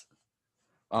mess.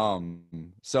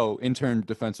 So interim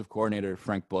defensive coordinator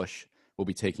Frank Bush will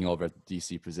be taking over at the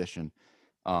DC position.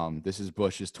 This is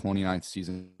Bush's 29th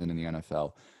season in the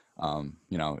NFL.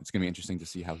 It's going to be interesting to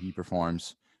see how he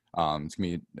performs. It's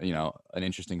going to be, an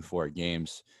interesting 4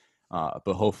 games.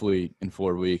 But hopefully in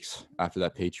 4 weeks after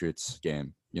that Patriots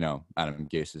game, Adam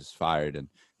Gase is fired. And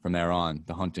from there on,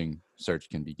 the hunting search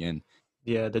can begin.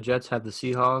 Yeah, the Jets have the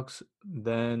Seahawks,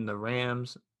 then the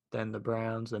Rams, then the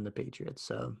Browns, then the Patriots.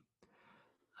 So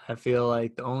I feel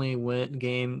like the only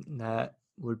game that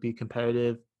would be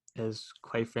competitive is,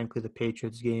 quite frankly, the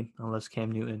Patriots game, unless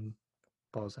Cam Newton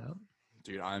balls out.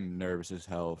 Dude, I'm nervous as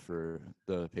hell for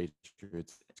the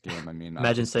Patriots game. I mean,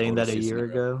 imagine saying that a year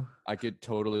ago. I could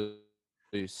totally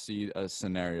see a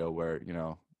scenario where,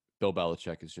 Bill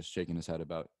Belichick is just shaking his head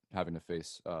about having to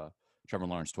face Trevor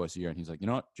Lawrence twice a year. And he's like, you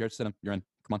know what, Jared Stidham, you're in.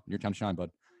 Come on, your time to shine, bud.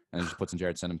 And he just puts in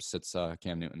Jared Stidham, sits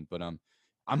Cam Newton. But I'm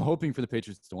hoping for the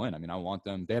Patriots to win. I mean, I want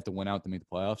them. They have to win out to make the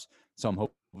playoffs. So I'm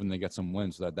hoping they get some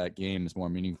wins so that game is more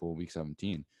meaningful week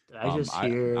 17. Did I just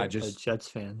hear a Jets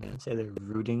fan say they're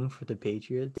rooting for the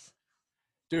Patriots?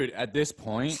 Dude, at this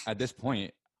point,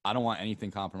 I don't want anything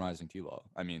compromising T-Law.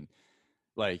 I mean,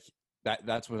 like,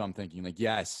 that's what I'm thinking. Like,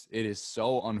 yes, it is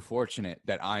so unfortunate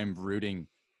that I'm rooting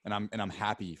and I'm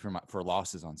happy for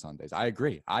losses on Sundays. I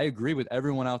agree with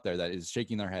everyone out there that is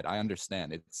shaking their head. I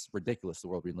understand. It's ridiculous the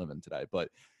world we live in today. But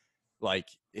like,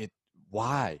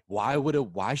 why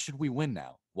should we win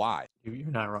now? Why?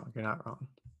 You're not wrong. You're not wrong.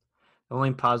 The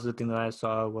only positive thing that I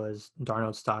saw was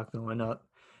Darnold's stock going up.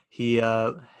 His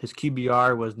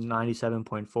QBR was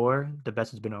 97.4, the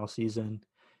best it's been all season.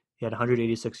 He had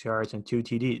 186 yards and 2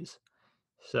 TDs.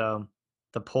 So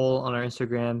the poll on our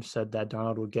Instagram said that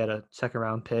Darnold would get a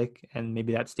second-round pick, and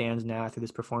maybe that stands now after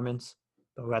this performance.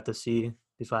 But we'll have to see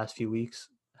these last few weeks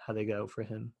how they go for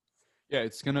him. Yeah,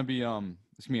 it's gonna be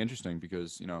interesting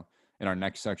because in our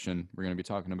next section we're gonna be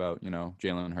talking about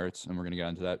Jalen Hurts, and we're gonna get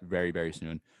into that very, very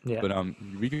soon. Yeah. But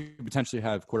we could potentially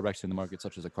have quarterbacks in the market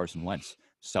such as a Carson Wentz.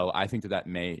 So I think that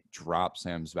may drop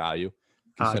Sam's value,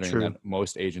 considering that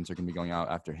most agents are gonna be going out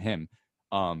after him.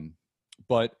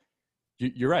 But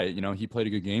you're right. He played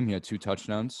a good game. He had 2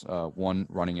 touchdowns, one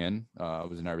running in. I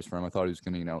was nervous for him. I thought he was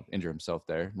going to, injure himself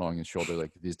there, lowering his shoulder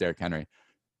like he's Derrick Henry.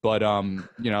 But,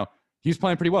 he's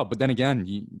playing pretty well. But then again,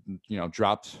 he,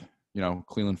 dropped,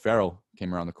 Cleveland Farrell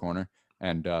came around the corner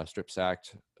and strip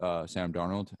sacked Sam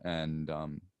Darnold. And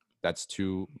that's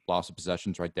 2 loss of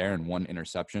possessions right there and 1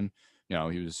 interception. He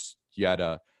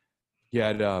had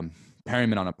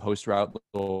Perryman on a post route,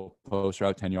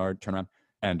 10-yard turnaround.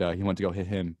 And he went to go hit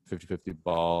him, 50-50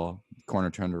 ball, corner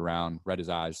turned around, read his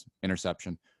eyes,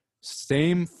 interception.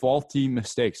 Same faulty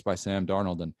mistakes by Sam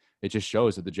Darnold, and it just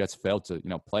shows that the Jets failed to,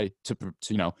 play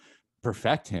to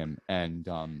perfect him. And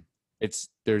it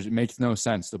makes no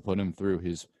sense to put him through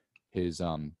his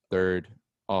 3rd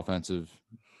offensive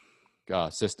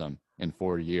system in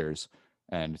 4 years.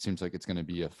 And it seems like it's going to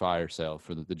be a fire sale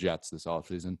for the Jets this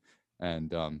offseason.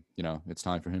 And it's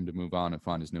time for him to move on and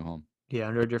find his new home. Yeah,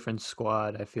 under a different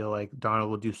squad, I feel like Darnold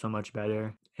will do so much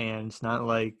better. And it's not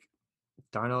like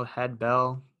Darnold had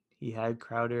Bell, he had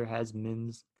Crowder, has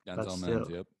Mims. Denzel Mims,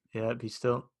 yep. Yeah, he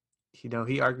still, he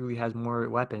arguably has more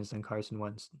weapons than Carson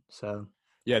Wentz. So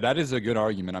yeah, that is a good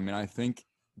argument. I mean, I think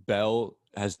Bell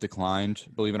has declined,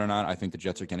 believe it or not. I think the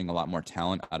Jets are getting a lot more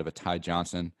talent out of a Ty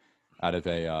Johnson, out of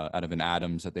an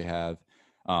Adams that they have.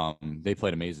 They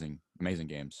played amazing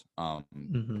games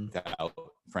Mm-hmm. without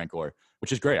Frank Gore,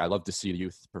 which is great. I love to see the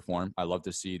youth perform. I love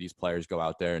to see these players go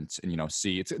out there and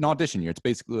see. It's an audition year. It's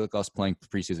basically like us playing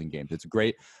preseason games. It's a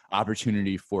great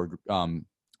opportunity for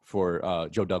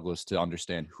Joe Douglas to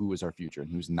understand who is our future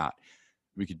and who's not.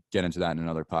 We could get into that in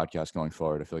another podcast going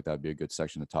forward. I feel like that would be a good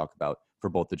section to talk about for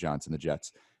both the Giants and the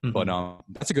Jets. Mm-hmm. But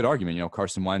that's a good argument.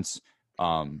 Carson Wentz.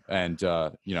 And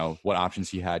what options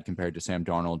he had compared to Sam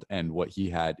Darnold and what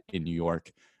he had in New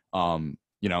York. A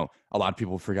lot of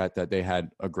people forget that they had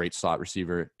a great slot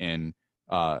receiver in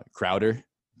Crowder,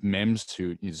 Mims,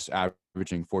 who is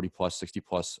averaging 40 plus, 60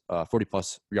 plus, 40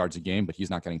 plus yards a game, but he's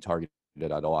not getting targeted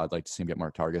at all. I'd like to see him get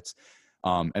more targets.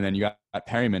 And then you got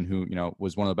Perryman, who,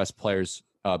 was one of the best players,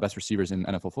 best receivers in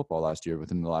NFL football last year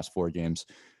within the last 4 games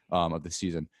of the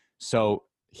season. So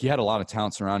he had a lot of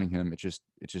talent surrounding him. It's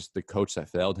just the coach that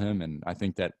failed him. And I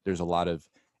think that there's a lot of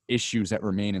issues that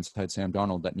remain inside Sam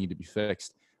Darnold that need to be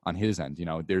fixed on his end.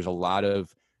 There's a lot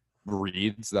of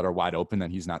reads that are wide open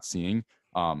that he's not seeing.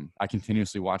 I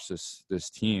continuously watch this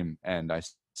team and I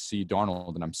see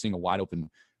Darnold and I'm seeing a wide open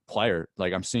player.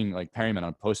 Like I'm seeing like Perryman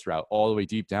on post route all the way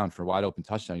deep down for a wide open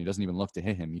touchdown. He doesn't even look to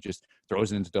hit him. He just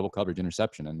throws it into double coverage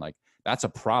interception. And like, that's a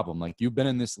problem. Like you've been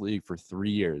in this league for 3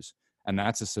 years. And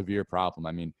that's a severe problem.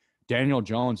 I mean, Daniel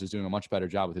Jones is doing a much better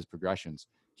job with his progressions.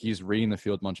 He's reading the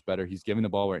field much better. He's giving the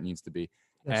ball where it needs to be.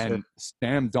 Yes, and sir.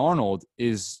 Sam Darnold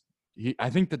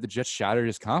I think that the Jets shattered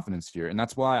his confidence here. And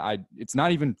that's why it's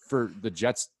not even for the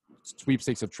Jets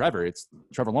sweepstakes of Trevor. It's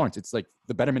Trevor Lawrence. It's like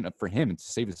the betterment for him and to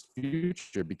save his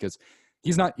future because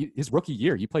his rookie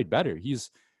year, he played better. He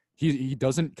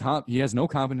has no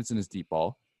confidence in his deep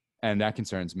ball. And that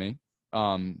concerns me.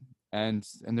 And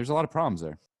there's a lot of problems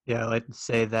there. Yeah, I'd like to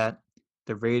say that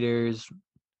the Raiders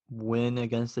win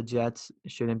against the Jets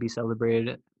shouldn't be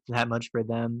celebrated that much for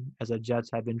them, as the Jets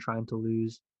have been trying to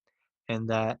lose, and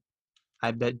that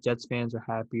I bet Jets fans are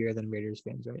happier than Raiders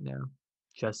fans right now.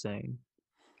 Just saying.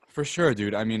 For sure,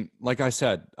 dude. I mean, like I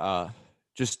said,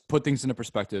 just put things into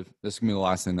perspective. This is going to be the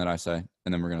last thing that I say,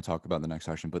 and then we're going to talk about the next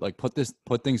section. But, like, put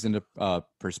things into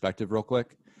perspective real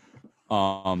quick.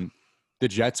 The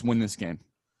Jets win this game,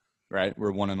 right?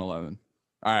 We're 1-11.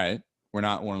 All right, we're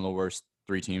not one of the worst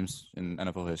 3 teams in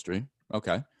NFL history.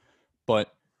 Okay.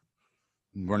 But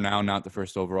we're now not the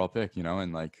first overall pick,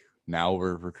 and like now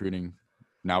we're recruiting.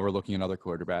 Now we're looking at other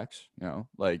quarterbacks,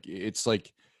 like it's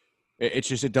like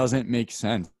it doesn't make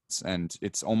sense. And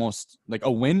it's almost like a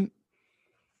win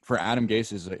for Adam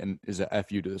Gase is a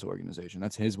FU to this organization.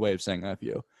 That's his way of saying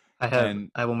FU. I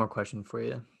have one more question for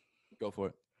you. Go for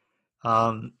it.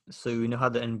 So you know how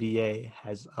the NBA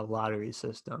has a lottery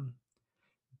system.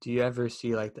 Do you ever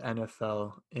see like the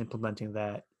NFL implementing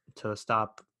that to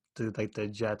stop the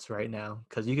Jets right now?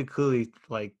 Because you could clearly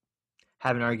like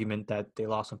have an argument that they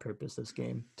lost on purpose this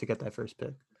game to get that first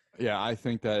pick. Yeah, I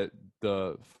think that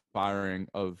the firing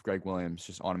of Greg Williams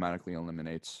just automatically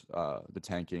eliminates the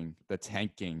tanking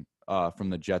from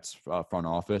the Jets front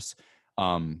office.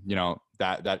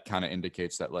 That kind of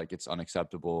indicates that like it's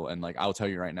unacceptable. And like I'll tell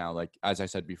you right now, like as I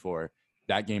said before,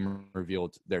 that game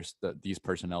revealed these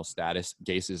personnel status.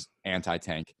 Gase is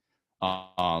anti-tank.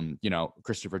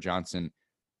 Christopher Johnson,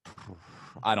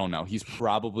 I don't know. He's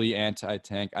probably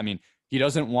anti-tank. I mean, he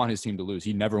doesn't want his team to lose.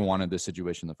 He never wanted this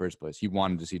situation in the first place. He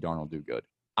wanted to see Darnold do good.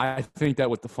 I think that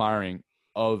with the firing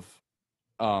of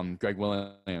Greg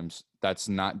Williams, that's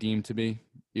not deemed to be,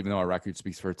 even though our record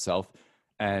speaks for itself.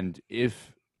 And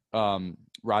if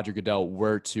Roger Goodell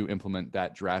were to implement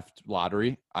that draft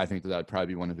lottery, I think that would probably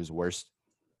be one of his worst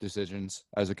decisions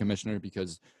as a commissioner,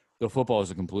 because the football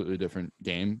is a completely different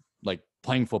game. Like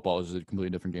playing football is a completely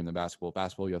different game than basketball.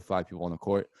 Basketball, you have 5 people on the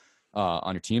court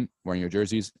on your team wearing your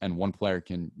jerseys, and 1 player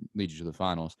can lead you to the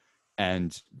finals.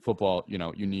 And football, you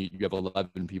have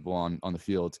 11 people on the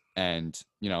field, and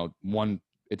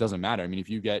it doesn't matter. I mean,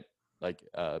 if you get like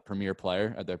a premier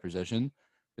player at their position,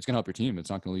 it's going to help your team.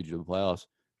 It's not going to lead you to the playoffs,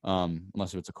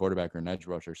 unless it's a quarterback or an edge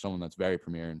rusher, someone that's very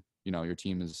premier, and your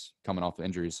team is coming off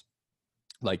injuries,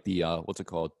 like the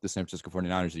the San Francisco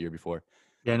 49ers the year before.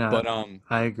 Yeah, no, but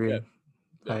I agree. Yeah.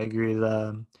 I agree.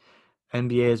 The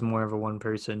NBA is more of a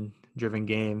one-person-driven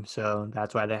game, so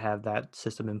that's why they have that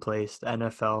system in place. The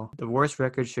NFL, the worst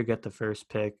record should get the first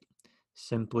pick,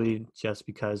 simply just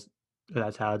because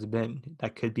that's how it's been.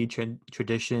 That could be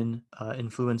tradition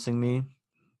influencing me,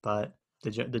 but the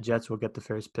Jets will get the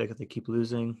first pick if they keep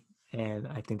losing, and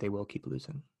I think they will keep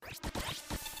losing.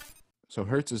 So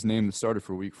Hurts is named the starter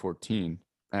for Week 14,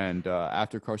 and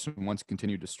after Carson Wentz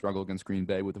continued to struggle against Green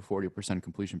Bay with a 40%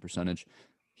 completion percentage,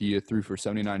 he threw for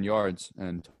 79 yards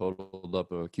and totaled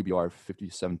up a QBR of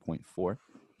 57.4.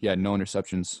 he had no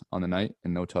interceptions on the night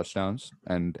and no touchdowns.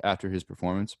 And after his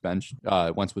performance,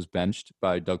 Wentz was benched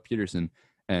by Doug Peterson,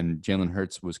 and Jalen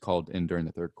Hurts was called in during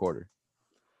the third quarter.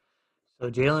 So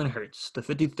Jalen Hurts, the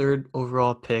 53rd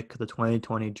overall pick of the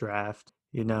 2020 draft.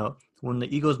 You know, when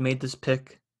the Eagles made this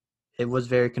pick, it was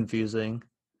very confusing.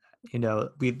 You know,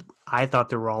 I thought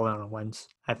they were all in on Wentz.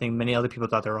 I think many other people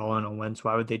thought they were all in on Wentz.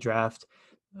 Why would they draft,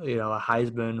 a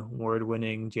Heisman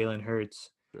Award-winning Jalen Hurts?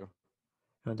 True.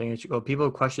 I think people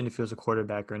questioned if he was a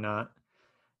quarterback or not,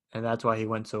 and that's why he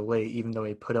went so late, even though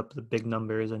he put up the big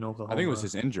numbers in Oklahoma. I think it was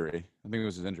his injury.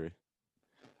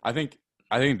 I think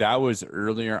that was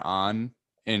earlier on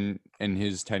in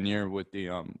his tenure with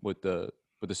the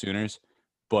Sooners,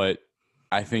 but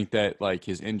I think that like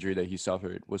his injury that he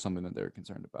suffered was something that they were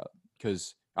concerned about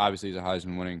because obviously he's a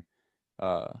Heisman winning,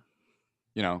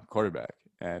 quarterback,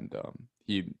 and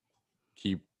he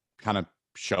kind of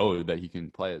showed that he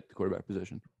can play at the quarterback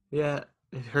position. Yeah,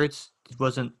 Hurts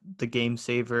wasn't the game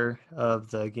saver of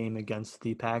the game against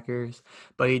the Packers,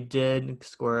 but he did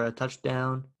score a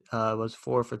touchdown. Was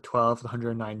 4 for 12,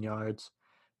 109 yards.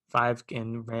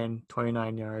 And ran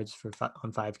 29 yards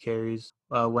on 5 carries.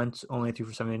 Wentz only threw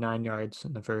for 79 yards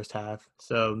in the first half.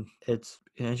 So it's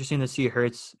interesting to see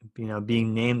Hurts,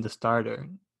 being named the starter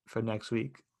for next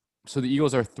week. So the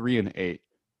Eagles are 3-8,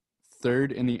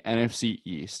 third in the NFC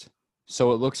East.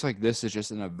 So it looks like this is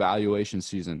just an evaluation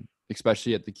season,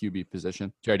 especially at the QB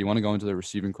position. Jared, do you want to go into the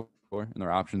receiving core and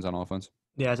their options on offense?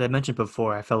 Yeah, as I mentioned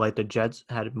before, I felt like the Jets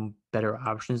had better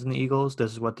options than the Eagles.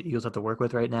 This is what the Eagles have to work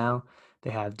with right now. They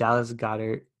have Dallas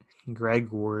Goedert, Greg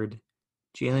Ward,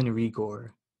 Jalen Reagor,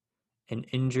 an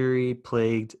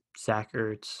injury-plagued Zach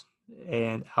Ertz,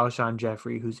 and Alshon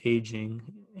Jeffrey, who's aging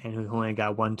and who only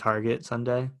got 1 target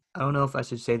Sunday. I don't know if I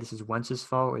should say this is Wentz's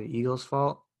fault or the Eagles'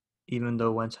 fault, even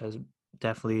though Wentz has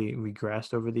definitely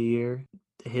regressed over the year.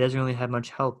 He doesn't really have much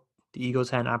help. The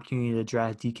Eagles had an opportunity to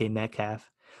draft DK Metcalf,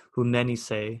 who many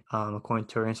say, according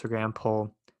to our Instagram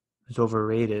poll, is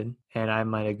overrated, and I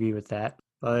might agree with that.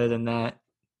 Other than that,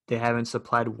 they haven't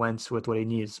supplied Wentz with what he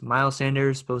needs. Miles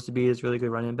Sanders, supposed to be his really good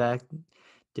running back,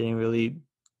 didn't really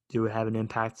have an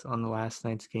impact on the last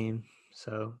night's game.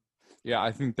 So, yeah,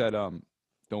 I think that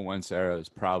the Wentz era has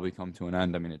probably come to an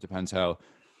end. I mean, it depends how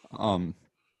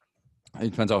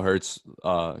Hurts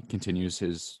continues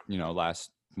his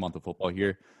last month of football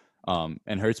here.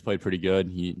 And Hurts played pretty good.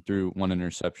 He threw 1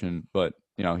 interception, but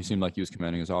he seemed like he was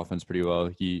commanding his offense pretty well.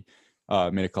 He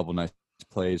made a couple nice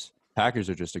plays. Packers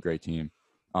are just a great team.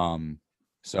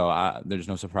 So there's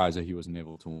no surprise that he wasn't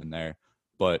able to win there.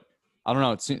 But I don't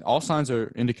know. All signs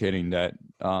are indicating that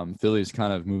Philly is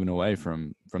kind of moving away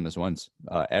from this Wentz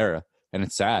era, and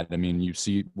it's sad. I mean, you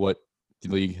see what the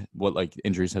league, like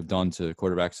injuries have done to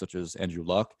quarterbacks such as Andrew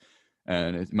Luck.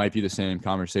 And it might be the same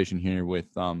conversation here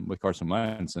with Carson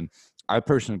Wentz. And I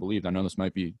personally believed, I know this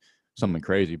might be something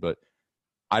crazy, but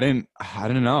I didn't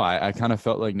know. I kind of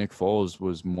felt like Nick Foles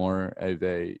was more of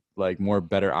a more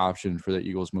better option for the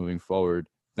Eagles moving forward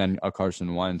than a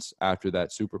Carson Wentz after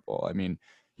that Super Bowl. I mean,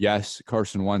 yes,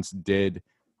 Carson Wentz did,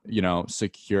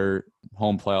 secure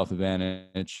home playoff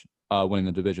advantage, winning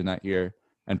the division that year,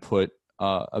 and put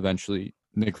eventually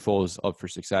Nick Foles up for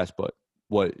success. But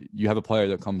what you have a player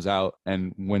that comes out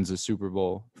and wins a Super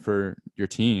Bowl for your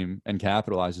team and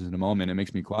capitalizes in a moment, it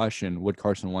makes me question, would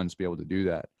Carson Wentz be able to do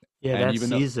that? Yeah, and that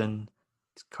season,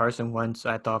 Carson Wentz,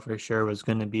 I thought for sure was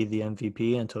going to be the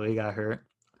MVP until he got hurt.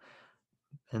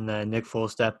 And then Nick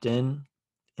Foles stepped in.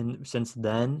 And since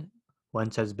then,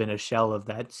 Wentz has been a shell of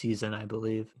that season, I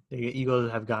believe. The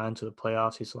Eagles have gone to the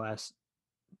playoffs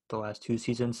the last 2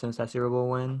 seasons since that Super Bowl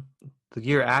win. The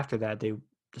year after that, the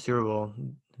Super Bowl,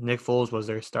 Nick Foles was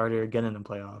their starter again in the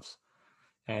playoffs,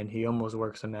 and he almost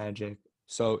worked some magic.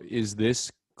 So is this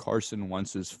Carson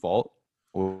Wentz's fault,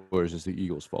 or is this the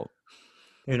Eagles' fault?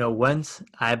 Wentz,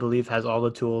 I believe, has all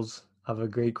the tools of a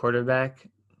great quarterback.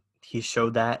 He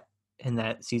showed that in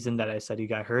that season that I said he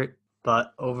got hurt.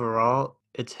 But overall,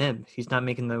 it's him. He's not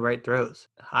making the right throws.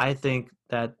 I think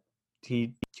that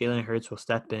Jalen Hurts will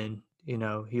step in. He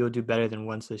will do better than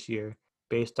Wentz this year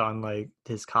based on,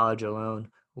 his college alone.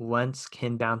 Wentz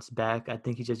can bounce back. I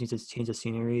think he just needs to change the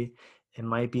scenery. It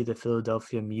might be the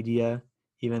Philadelphia media,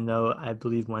 even though I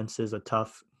believe Wentz is a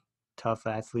tough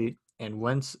athlete. And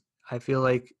Wentz, I feel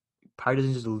like, probably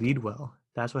doesn't just lead well.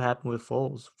 That's what happened with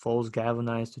Foles. Foles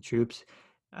galvanized the troops.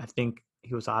 I think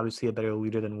he was obviously a better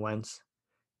leader than Wentz.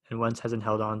 And Wentz hasn't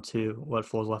held on to what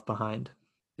Foles left behind.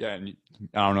 Yeah, and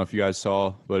I don't know if you guys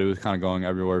saw, but it was kind of going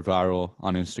everywhere viral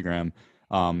on Instagram.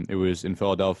 It was in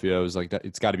Philadelphia. It was like that.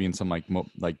 It's got to be in some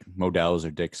Modell's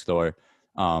or Dick's store.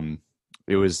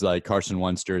 it was like Carson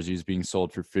Wentz jerseys being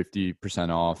sold for 50%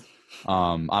 off.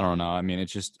 I don't know. I mean,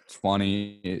 it's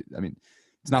funny.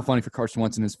 It's not funny for Carson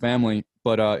Wentz and his family,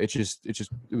 but it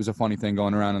was a funny thing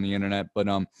going around on the internet. But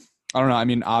I don't know. I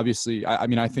mean, obviously,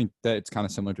 I think that it's kind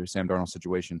of similar to a Sam Darnold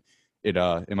situation. It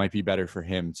might be better for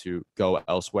him to go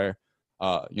elsewhere.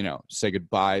 Say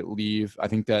goodbye, leave. I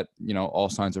think that, all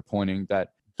signs are pointing that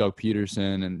Doug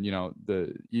Peterson and,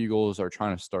 the Eagles are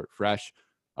trying to start fresh.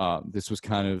 This was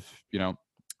kind of,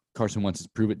 Carson Wentz's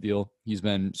prove-it deal. He's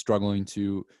been struggling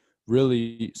to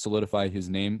really solidify his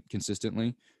name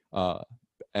consistently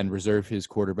and reserve his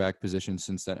quarterback position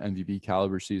since that MVP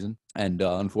caliber season. And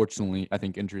unfortunately, I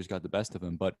think injuries got the best of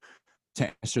him. But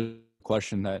to answer the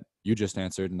question that you just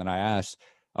answered and that I asked,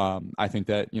 I think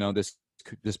that,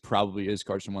 this probably is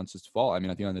Carson Wentz's fault. I mean,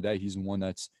 at the end of the day, he's the one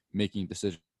that's making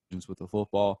decisions with the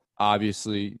football.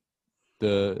 Obviously,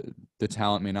 the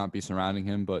talent may not be surrounding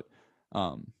him, but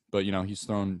he's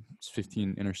thrown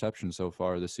 15 interceptions so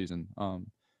far this season,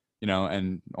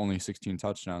 and only 16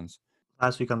 touchdowns.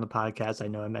 Last week on the podcast, I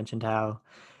know I mentioned how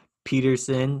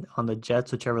Peterson on the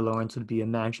Jets with Trevor Lawrence would be a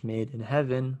match made in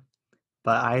heaven.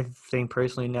 But I think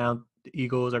personally now the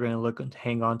Eagles are going to look to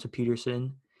hang on to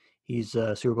Peterson. He's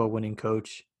a Super Bowl winning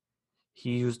coach.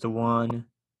 He was the one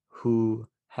who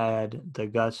had the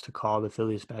guts to call the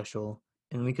Philly special.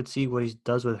 And we could see what he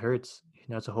does with Hurts.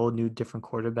 It's a whole new different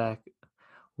quarterback,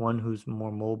 one who's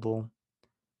more mobile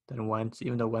than Wentz,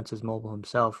 even though Wentz is mobile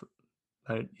himself.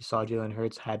 But you saw Jalen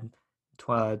Hurts had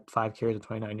 5 carries and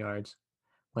 29 yards.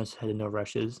 Wentz had no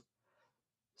rushes.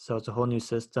 So it's a whole new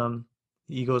system.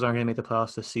 The Eagles aren't going to make the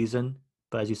playoffs this season.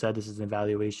 But as you said, this is an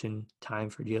evaluation time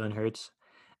for Jalen Hurts.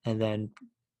 And then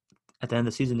at the end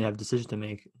of the season, they have a decision to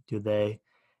make.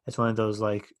 It's one of those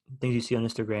things you see on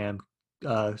Instagram,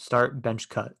 start, bench,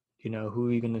 cut. Who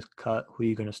are you going to cut? Who are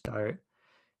you going to start?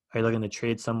 Are you looking to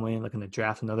trade someone, looking to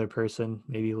draft another person,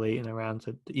 maybe late in the round?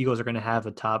 So the Eagles are going to have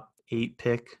a top 8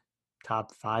 pick,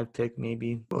 top 5 pick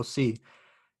maybe. We'll see.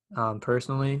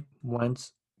 Personally,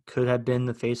 Wentz could have been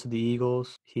the face of the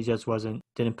Eagles. He just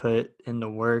didn't put in the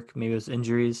work. Maybe it was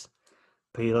injuries,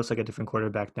 but he looks like a different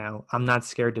quarterback now. I'm not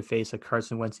scared to face a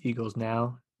Carson Wentz Eagles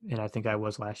now, and I think I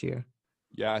was last year.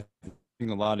 Yeah, I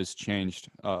think a lot has changed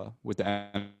with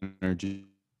the energy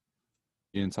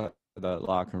inside that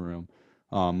locker room.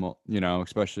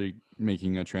 Especially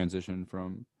making a transition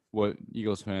from what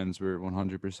Eagles fans were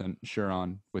 100% sure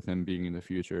on with him being in the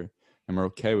future, and we're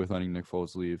okay with letting Nick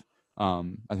Foles leave.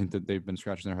 I think that they've been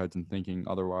scratching their heads and thinking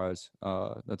otherwise.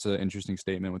 That's an interesting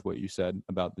statement with what you said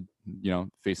about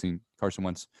facing Carson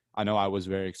Wentz. I know I was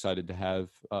very excited to have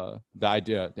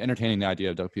entertaining the idea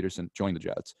of Doug Peterson join the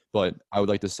Jets, but I would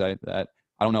like to say that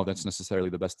I don't know if that's necessarily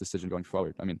the best decision going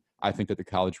forward. I mean, I think that the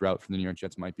college route for the New York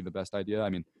Jets might be the best idea. I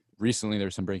mean, recently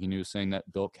there's some breaking news saying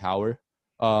that Bill Cowher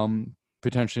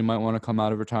potentially might want to come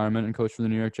out of retirement and coach for the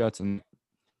New York Jets. And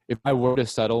if I were to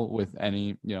settle with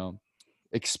any,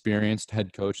 experienced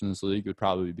head coach in this league, it would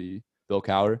probably be Bill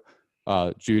Cowher,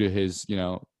 due to his,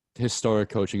 historic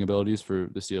coaching abilities for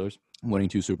the Steelers, winning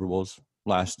 2 Super Bowls,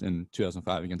 last in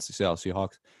 2005 against the Seattle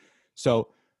Seahawks. So,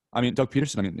 I mean, Doug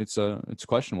Peterson, it's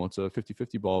questionable. It's a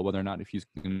 50-50 ball whether or not if he's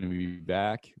going to be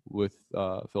back with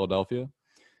Philadelphia.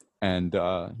 And,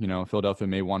 Philadelphia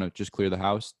may want to just clear the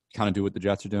house, kind of do what the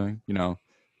Jets are doing,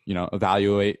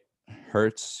 evaluate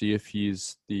Hurts, see if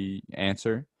he's the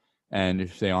answer. And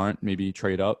if they aren't, maybe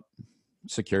trade up,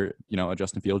 secure, a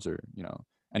Justin Fields or,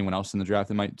 anyone else in the draft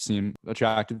that might seem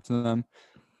attractive to them.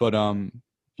 But,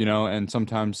 and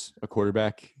sometimes a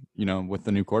quarterback, with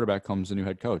the new quarterback comes a new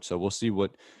head coach. So we'll see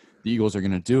what the Eagles are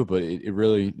going to do. But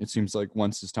it seems like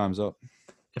once his time's up.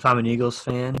 If I'm an Eagles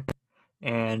fan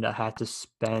and I had to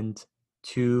spend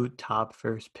 2 top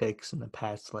first picks in the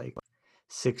past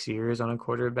 6 years on a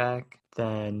quarterback,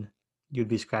 then you'd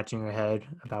be scratching your head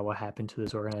about what happened to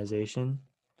this organization.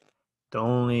 The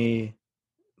only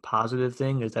positive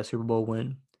thing is that Super Bowl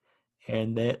win.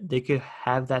 And they could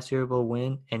have that Super Bowl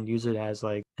win and use it as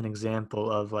an example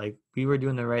of we were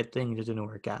doing the right thing, it just didn't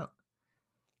work out.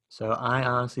 So I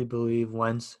honestly believe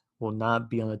Wentz will not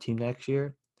be on the team next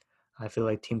year. I feel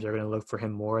like teams are going to look for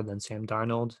him more than Sam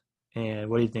Darnold. And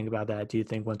what do you think about that? Do you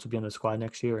think Wentz will be on the squad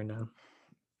next year or no?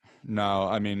 No,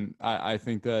 I mean, I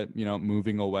think that,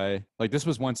 moving away, this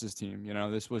was Wentz's team,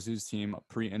 this was his team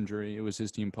pre-injury. It was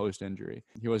his team post-injury.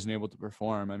 He wasn't able to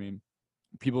perform. I mean,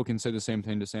 people can say the same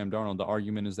thing to Sam Darnold. The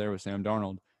argument is there with Sam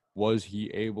Darnold. Was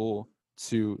he able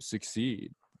to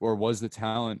succeed, or was the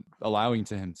talent allowing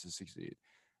to him to succeed?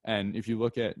 And if you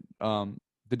look at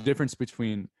the difference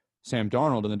between Sam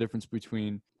Darnold and the difference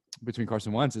between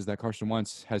Carson Wentz is that Carson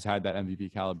Wentz has had that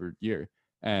MVP caliber year,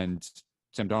 and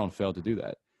Sam Darnold failed to do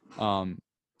that.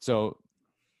 So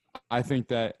I think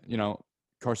that,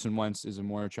 Carson Wentz is a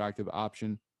more attractive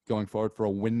option going forward for a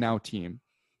win now team,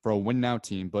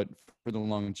 but for the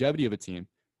longevity of a team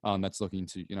that's looking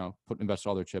to, invest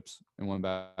all their chips in one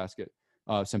basket.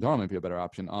 Sam Darnold might be a better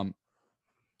option.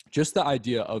 Just the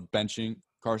idea of benching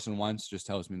Carson Wentz just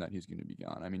tells me that he's going to be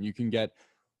gone. I mean, you can get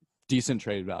decent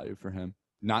trade value for him.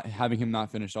 Not having him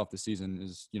not finish off the season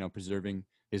is, preserving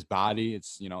his body.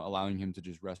 It's, allowing him to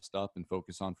just rest up and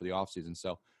focus on for the offseason.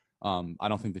 So I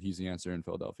don't think that he's the answer in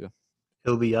Philadelphia.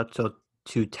 It'll be up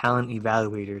to talent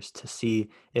evaluators to see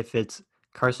if it's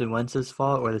Carson Wentz's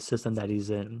fault or the system that he's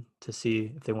in, to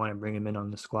see if they want to bring him in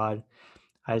on the squad.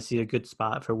 I see a good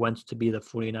spot for Wentz to be the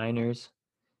 49ers.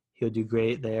 He'll do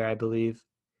great there, I believe.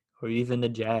 Or even the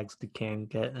Jags. They can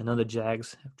get. I know the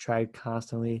Jags have tried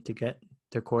constantly to get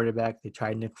their quarterback. They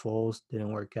tried Nick Foles,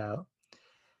 didn't work out.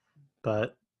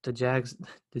 But the Jags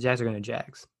are going to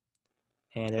Jags.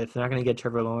 And if they're not going to get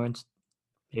Trevor Lawrence,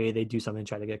 maybe they do something to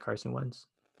try to get Carson Wentz.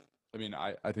 I mean,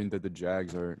 I think that the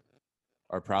Jags are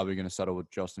probably going to settle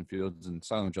with Justin Fields, and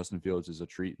settling with Justin Fields is a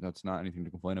treat. That's not anything to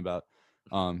complain about.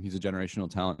 He's a generational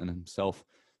talent in himself.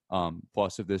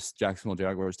 Plus, if this Jacksonville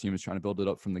Jaguars team is trying to build it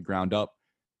up from the ground up,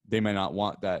 they may not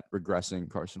want that regressing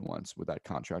Carson Wentz with that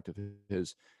contract of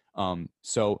his.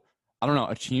 So I don't know.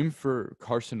 A team for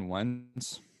Carson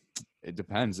Wentz, it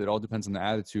depends. It all depends on the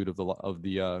attitude of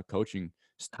the coaching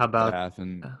staff. How about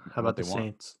the want.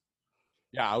 Saints?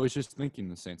 Yeah, I was just thinking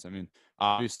the Saints. I mean,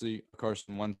 obviously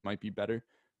Carson Wentz might be better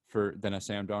than a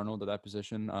Sam Darnold at that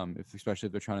position, especially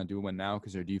if they're trying to do a win now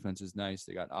because their defense is nice.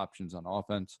 They got options on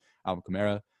offense. Alvin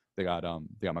Kamara. They got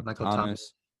Michael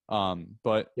Thomas.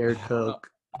 But Jared Cook.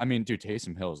 I mean, dude,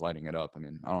 Taysom Hill is lighting it up. I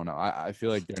mean, I don't know. I feel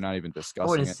like they're not even discussing I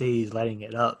wouldn't it. say he's lighting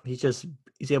it up.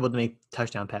 He's able to make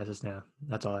touchdown passes now.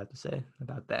 That's all I have to say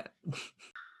about that.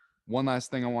 One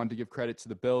last thing, I wanted to give credit to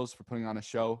the Bills for putting on a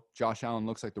show. Josh Allen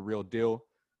looks like the real deal,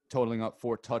 totaling up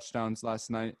 4 touchdowns last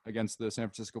night against the San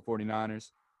Francisco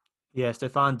 49ers. Yeah,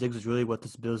 Stephon Diggs is really what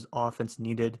this Bills offense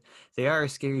needed. They are a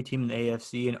scary team in the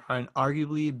AFC and are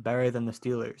arguably better than the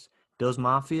Steelers. Bills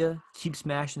Mafia, keep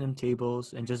smashing them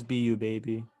tables and just be you,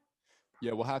 baby.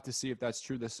 Yeah, we'll have to see if that's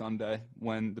true this Sunday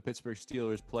when the Pittsburgh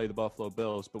Steelers play the Buffalo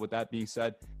Bills. But with that being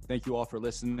said, thank you all for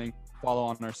listening. Follow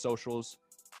on our socials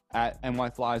at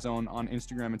NYFlyZone on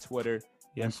Instagram and Twitter.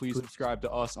 Yes, and please subscribe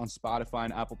to us on Spotify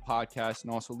and Apple Podcasts,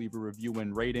 and also leave a review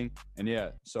and rating. And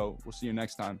yeah, so we'll see you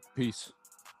next time. Peace.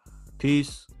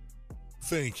 Peace.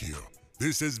 Thank you.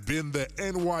 This has been the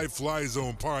NY Fly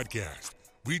Zone podcast.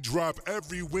 We drop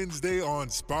every Wednesday on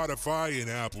Spotify and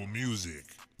Apple Music.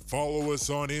 Follow us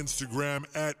on Instagram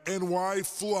at NY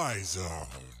Fly Zone.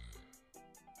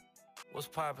 What's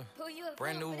poppin'?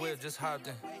 Brand new whip, just hopped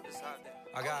in.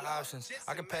 I got options.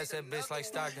 I can pass that bitch like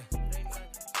Stockton.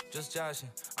 Just joshing.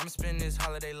 I'm spending this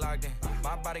holiday locked in.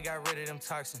 My body got rid of them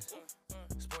toxins.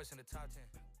 Sports in the top 10.